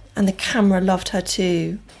 and the camera loved her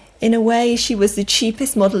too. In a way, she was the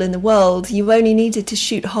cheapest model in the world. You only needed to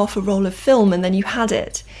shoot half a roll of film and then you had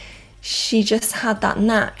it. She just had that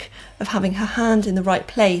knack of having her hand in the right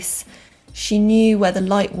place. She knew where the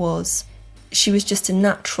light was. She was just a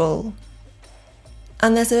natural.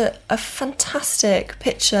 And there's a fantastic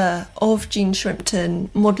picture of Jean Shrimpton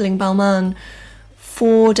modelling Balmain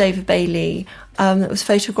for David Bailey that was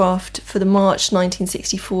photographed for the March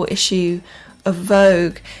 1964 issue of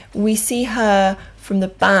Vogue. We see her from the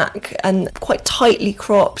back and quite tightly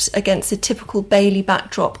cropped against a typical Bailey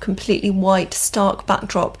backdrop, completely white, stark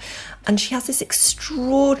backdrop. And she has this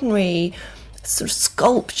extraordinary sort of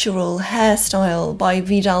sculptural hairstyle by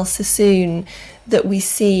Vidal Sassoon that we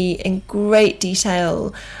see in great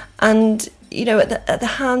detail. And, you know, at the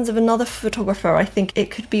hands of another photographer, I think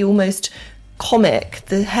it could be almost comic.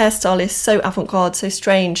 The hairstyle is so avant-garde, so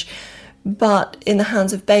strange. But in the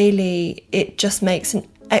hands of Bailey, it just makes an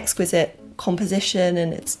exquisite composition,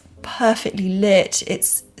 and it's perfectly lit.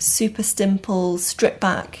 It's super simple, stripped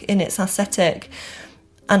back in its aesthetic,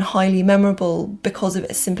 and highly memorable because of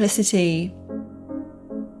its simplicity.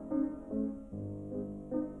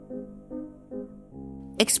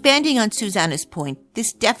 Expanding on Susanna's point,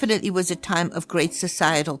 this definitely was a time of great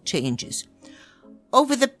societal changes.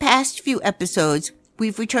 Over the past few episodes,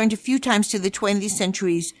 we've returned a few times to the 20th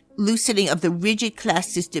century's loosening of the rigid class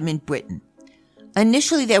system in Britain.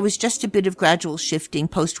 Initially, there was just a bit of gradual shifting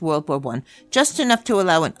post-World War I, just enough to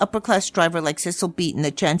allow an upper-class driver like Cecil Beaton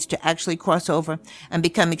the chance to actually cross over and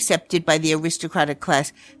become accepted by the aristocratic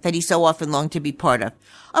class that he so often longed to be part of.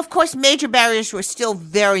 Of course, major barriers were still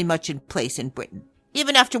very much in place in Britain.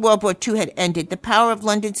 Even after World War II had ended, the power of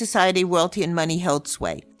London society, royalty, and money held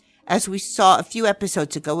sway, as we saw a few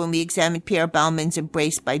episodes ago when we examined Pierre Balmain's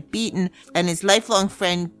embrace by Beaton and his lifelong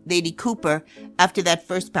friend, Lady Cooper, after that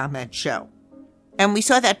first Balmain show. And we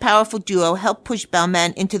saw that powerful duo help push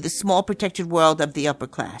Balmain into the small protected world of the upper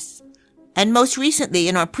class. And most recently,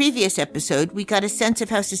 in our previous episode, we got a sense of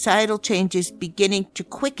how societal changes beginning to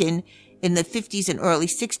quicken in the 50s and early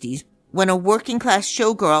 60s, when a working-class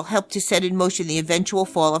showgirl helped to set in motion the eventual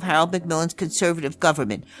fall of Harold Macmillan's conservative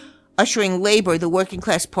government, ushering Labour, the working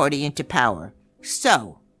class party, into power.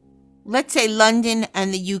 So, let's say London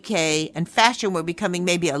and the UK and fashion were becoming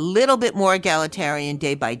maybe a little bit more egalitarian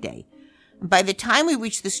day by day. And by the time we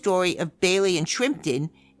reach the story of Bailey and Shrimpton,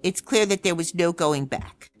 it's clear that there was no going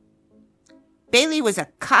back. Bailey was a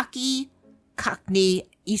cocky, Cockney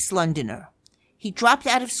East Londoner. He dropped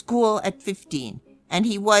out of school at 15, and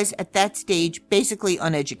he was, at that stage, basically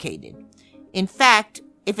uneducated. In fact,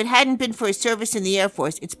 if it hadn't been for his service in the Air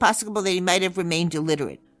Force, it's possible that he might have remained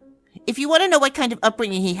illiterate. If you want to know what kind of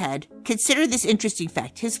upbringing he had, consider this interesting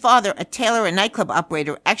fact. His father, a tailor and nightclub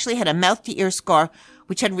operator, actually had a mouth-to-ear scar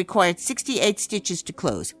which had required 68 stitches to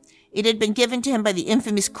close. It had been given to him by the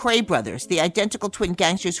infamous Cray brothers, the identical twin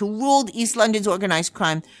gangsters who ruled East London's organized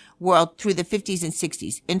crime world through the 50s and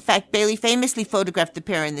 60s. In fact, Bailey famously photographed the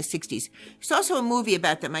pair in the 60s. There's also a movie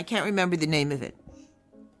about them. I can't remember the name of it.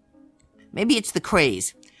 Maybe it's The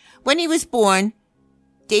Craze. When he was born,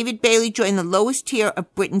 David Bailey joined the lowest tier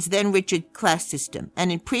of Britain's then rigid class system,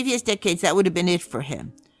 and in previous decades that would have been it for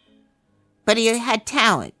him. But he had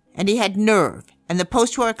talent, and he had nerve, and the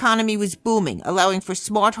post-war economy was booming, allowing for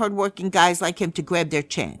smart, hard-working guys like him to grab their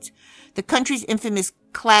chance. The country's infamous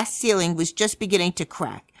class ceiling was just beginning to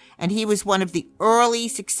crack, and he was one of the early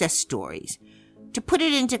success stories. To put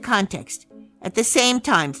it into context, at the same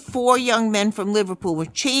time, 4 young men from Liverpool were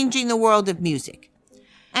changing the world of music.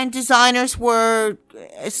 And designers were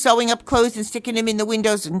sewing up clothes and sticking them in the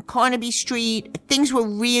windows in Carnaby Street. Things were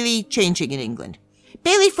really changing in England.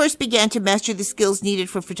 Bailey first began to master the skills needed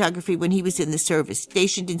for photography when he was in the service,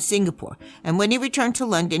 stationed in Singapore. And when he returned to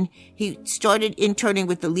London, he started interning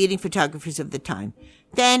with the leading photographers of the time.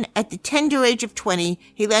 Then, at the tender age of 20,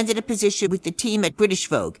 he landed a position with the team at British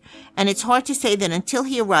Vogue. And it's hard to say that until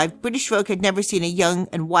he arrived, British Vogue had never seen a young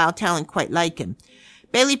and wild talent quite like him.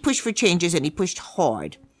 Bailey pushed for changes, and he pushed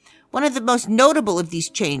hard. One of the most notable of these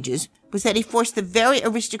changes was that he forced the very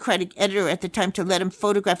aristocratic editor at the time to let him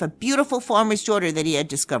photograph a beautiful farmer's daughter that he had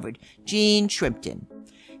discovered, Jean Shrimpton.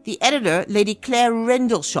 The editor, Lady Claire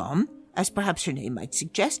Rendlesham, as perhaps her name might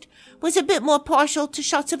suggest, was a bit more partial to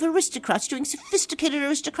shots of aristocrats doing sophisticated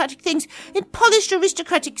aristocratic things in polished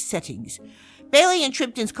aristocratic settings. Bailey and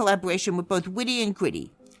Shrimpton's collaboration were both witty and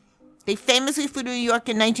gritty. They famously flew to New York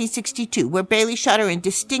in 1962, where Bailey shot her in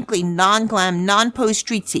distinctly non-glam, non-pose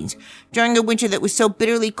street scenes during a winter that was so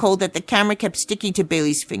bitterly cold that the camera kept sticking to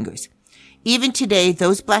Bailey's fingers. Even today,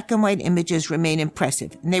 those black and white images remain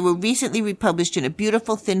impressive, and they were recently republished in a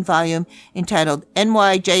beautiful thin volume entitled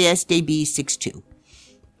NYJS Debut 62.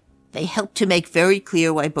 They helped to make very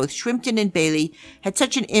clear why both Shrimpton and Bailey had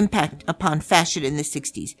such an impact upon fashion in the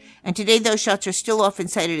 60s, and today those shots are still often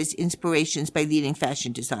cited as inspirations by leading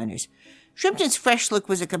fashion designers. Shrimpton's fresh look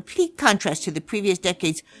was a complete contrast to the previous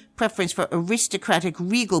decade's preference for aristocratic,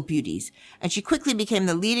 regal beauties, and she quickly became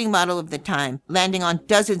the leading model of the time, landing on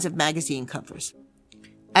dozens of magazine covers.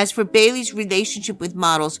 As for Bailey's relationship with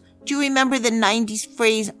models, do you remember the 90s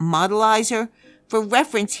phrase modelizer? For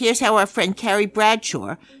reference, here's how our friend Carrie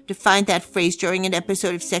Bradshaw defined that phrase during an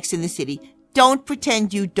episode of Sex and the City. Don't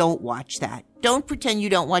pretend you don't watch that. Don't pretend you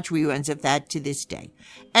don't watch reruns of that to this day.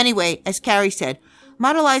 Anyway, as Carrie said,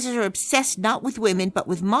 modelizers are obsessed not with women, but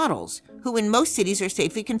with models, who in most cities are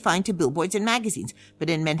safely confined to billboards and magazines. But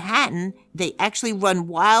in Manhattan, they actually run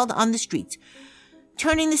wild on the streets,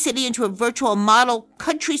 turning the city into a virtual model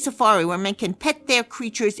country safari where men can pet their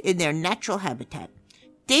creatures in their natural habitat.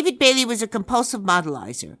 David Bailey was a compulsive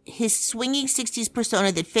modelizer. His swinging 60s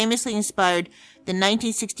persona that famously inspired the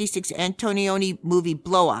 1966 Antonioni movie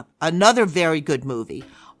Blow Up, another very good movie,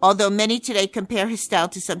 although many today compare his style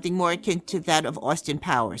to something more akin to that of Austin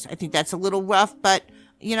Powers. I think that's a little rough, but,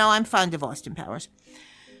 I'm fond of Austin Powers.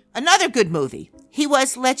 Another good movie. He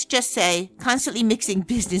was, let's just say, constantly mixing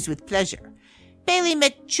business with pleasure. Bailey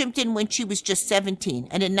met Shrimpton when she was just 17,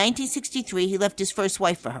 and in 1963 he left his first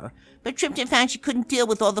wife for her. But Shrimpton found she couldn't deal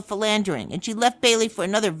with all the philandering, and she left Bailey for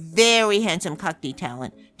another very handsome Cockney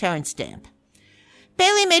talent, Terence Stamp.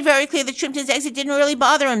 Bailey made very clear that Shrimpton's exit didn't really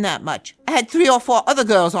bother him that much. I had 3 or 4 other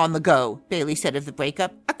girls on the go, Bailey said of the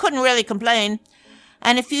breakup. I couldn't really complain.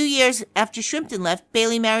 And a few years after Shrimpton left,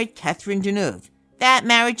 Bailey married Catherine Deneuve. That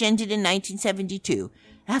marriage ended in 1972,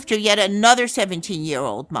 after yet another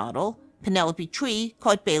 17-year-old model, Penelope Tree,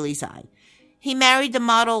 caught Bailey's eye. He married the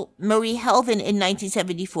model Marie Helvin in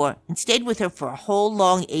 1974 and stayed with her for a whole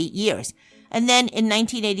long 8 years. And then in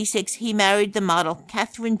 1986, he married the model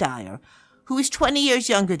Catherine Dyer, who is 20 years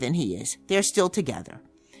younger than he is. They're still together.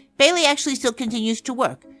 Bailey actually still continues to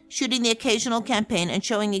work, shooting the occasional campaign and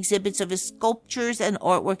showing exhibits of his sculptures and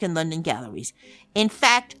artwork in London galleries. In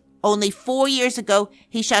fact, only 4 years ago,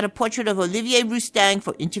 he shot a portrait of Olivier Rousteing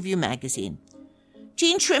for Interview magazine.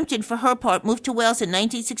 Jean Shrimpton, for her part, moved to Wales in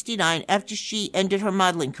 1969 after she ended her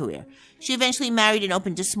modeling career. She eventually married and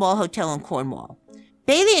opened a small hotel in Cornwall.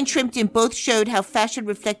 Bailey and Shrimpton both showed how fashion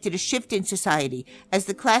reflected a shift in society as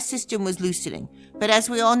the class system was loosening. But as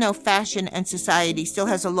we all know, fashion and society still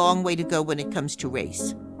has a long way to go when it comes to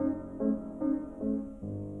race.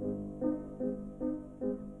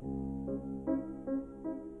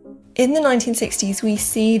 In the 1960s, we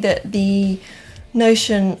see that the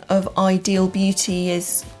notion of ideal beauty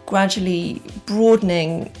is gradually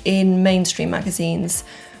broadening in mainstream magazines,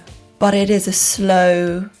 but it is a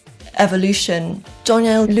slow evolution.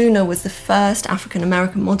 Danielle Luna was the first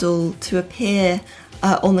African-American model to appear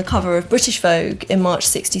on the cover of British Vogue in March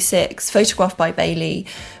 1966, photographed by Bailey,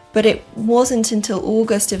 but it wasn't until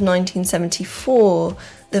August of 1974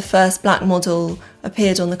 the first black model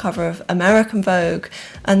appeared on the cover of American Vogue,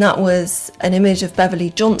 and that was an image of Beverly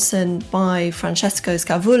Johnson by Francesco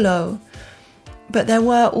Scavullo. But there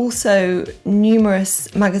were also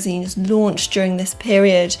numerous magazines launched during this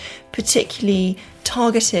period, particularly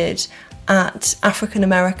targeted at African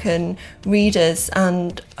American readers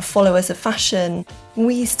and followers of fashion.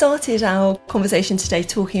 We started our conversation today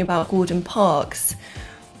talking about Gordon Parks,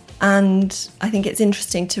 and I think it's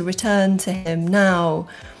interesting to return to him now.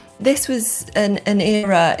 This was an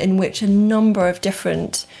era in which a number of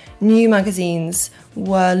different new magazines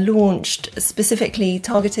were launched specifically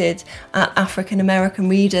targeted at African American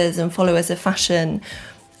readers and followers of fashion.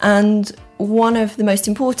 And one of the most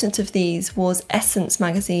important of these was Essence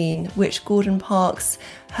magazine, which Gordon Parks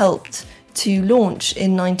helped to launch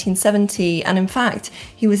in 1970. And in fact,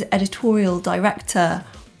 he was editorial director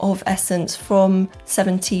of Essence from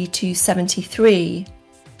 70 to 73.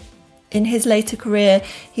 In his later career,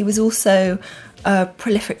 he was also a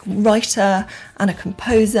prolific writer and a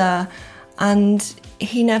composer, and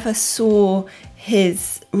he never saw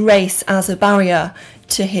his race as a barrier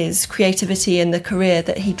to his creativity and the career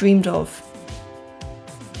that he dreamed of.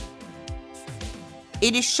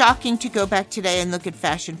 It is shocking to go back today and look at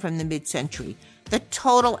fashion from the mid-century. The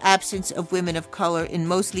total absence of women of color in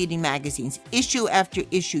most leading magazines, issue after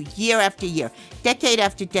issue, year after year, decade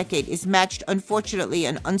after decade, is matched, unfortunately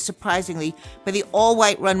and unsurprisingly, by the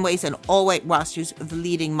all-white runways and all-white rosters of the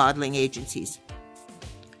leading modeling agencies.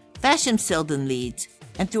 Fashion seldom leads,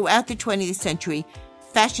 and throughout the 20th century,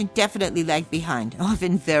 fashion definitely lagged behind,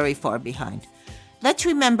 often very far behind. Let's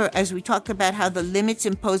remember, as we talk about how the limits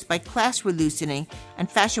imposed by class were loosening,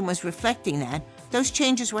 and fashion was reflecting that, those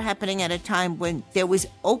changes were happening at a time when there was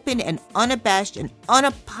open and unabashed and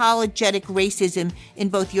unapologetic racism in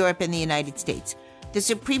both Europe and the United States. The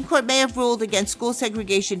Supreme Court may have ruled against school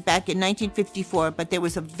segregation back in 1954, but there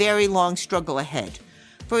was a very long struggle ahead.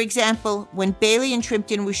 For example, when Bailey and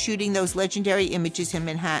Shrimpton were shooting those legendary images in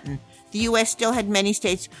Manhattan, the U.S. still had many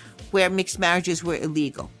states where mixed marriages were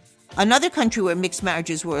illegal. Another country where mixed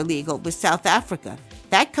marriages were illegal was South Africa.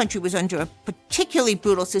 That country was under a particularly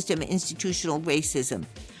brutal system of institutional racism,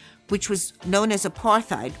 which was known as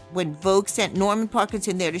apartheid, when Vogue sent Norman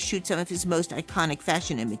Parkinson there to shoot some of his most iconic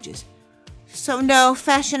fashion images. So no,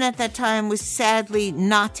 fashion at that time was sadly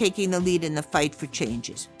not taking the lead in the fight for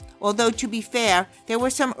changes. Although, to be fair, there were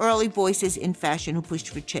some early voices in fashion who pushed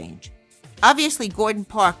for change. Obviously, Gordon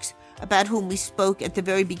Parks, about whom we spoke at the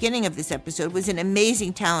very beginning of this episode, was an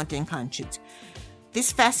amazing talent and conscience.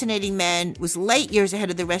 This fascinating man was light years ahead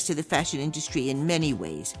of the rest of the fashion industry in many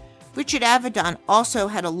ways. Richard Avedon also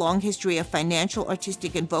had a long history of financial,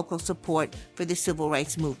 artistic, and vocal support for the civil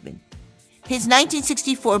rights movement. His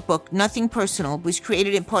 1964 book, Nothing Personal, was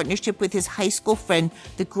created in partnership with his high school friend,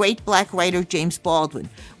 the great black writer James Baldwin,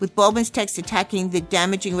 with Baldwin's text attacking the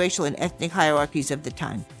damaging racial and ethnic hierarchies of the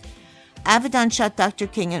time. Avedon shot Dr.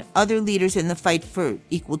 King and other leaders in the fight for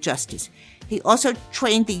equal justice. He also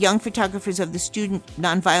trained the young photographers of the Student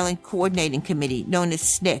Nonviolent Coordinating Committee, known as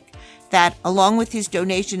SNCC, that, along with his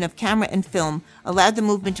donation of camera and film, allowed the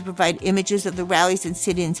movement to provide images of the rallies and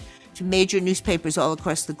sit-ins to major newspapers all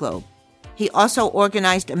across the globe. He also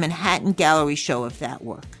organized a Manhattan gallery show of that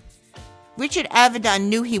work. Richard Avedon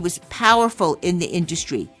knew he was powerful in the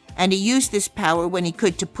industry, and he used this power when he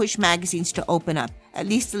could to push magazines to open up, at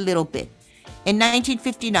least a little bit. In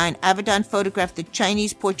 1959, Avedon photographed the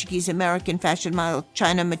Chinese-Portuguese-American fashion model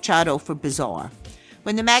China Machado for Bazaar.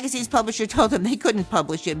 When the magazine's publisher told him they couldn't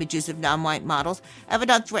publish images of non-white models,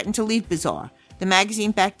 Avedon threatened to leave Bazaar. The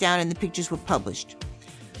magazine backed down and the pictures were published.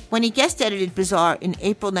 When he guest-edited Bazaar in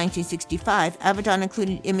April 1965, Avedon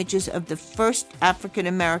included images of the first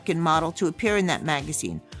African-American model to appear in that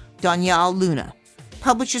magazine, Danielle Luna.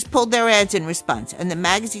 Publishers pulled their ads in response, and the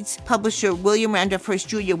magazine's publisher, William Randolph Hearst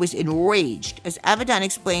Jr., was enraged. As Avedon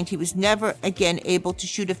explained, he was never again able to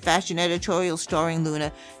shoot a fashion editorial starring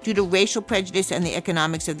Luna due to racial prejudice and the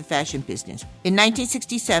economics of the fashion business. In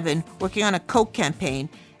 1967, working on a Coke campaign,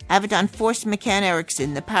 Avedon forced McCann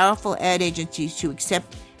Erickson, the powerful ad agency, to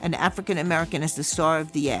accept an African American as the star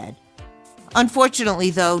of the ad. Unfortunately,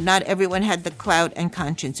 though, not everyone had the clout and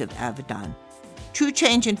conscience of Avedon. True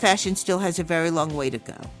change in fashion still has a very long way to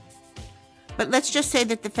go. But let's just say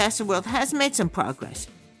that the fashion world has made some progress.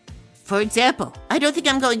 For example, I don't think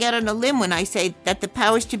I'm going out on a limb when I say that the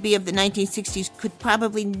powers to be of the 1960s could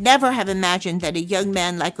probably never have imagined that a young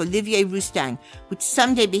man like Olivier Rousteing would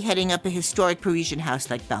someday be heading up a historic Parisian house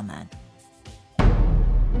like Balmain.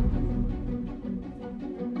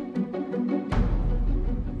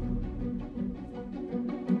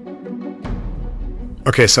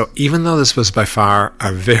 Okay, so even though this was by far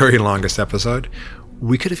our very longest episode,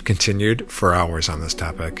 we could have continued for hours on this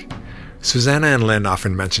topic. Susanna and Lynn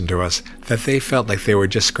often mentioned to us that they felt like they were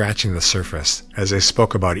just scratching the surface as they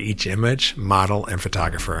spoke about each image, model, and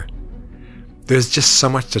photographer. There's just so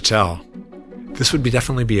much to tell. This would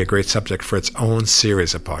definitely be a great subject for its own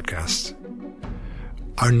series of podcasts.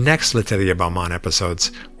 Our next L'Atelier Balmain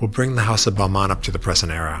episodes will bring the House of Balmain up to the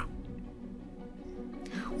present era.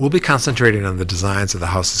 We'll be concentrating on the designs of the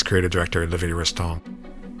house's creative director, Olivier Rousteing.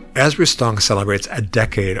 As Rousteing celebrates a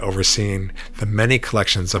decade overseeing the many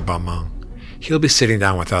collections of Balmain, he'll be sitting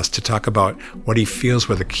down with us to talk about what he feels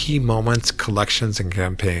were the key moments, collections, and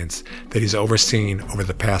campaigns that he's overseen over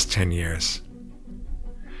the past 10 years.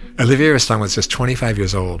 Olivier Rousteing was just 25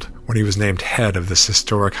 years old when he was named head of this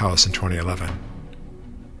historic house in 2011.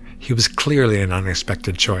 He was clearly an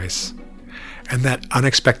unexpected choice. And that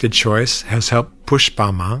unexpected choice has helped push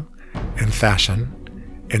Balmain and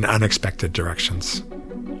fashion in unexpected directions.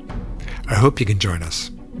 I hope you can join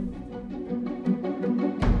us.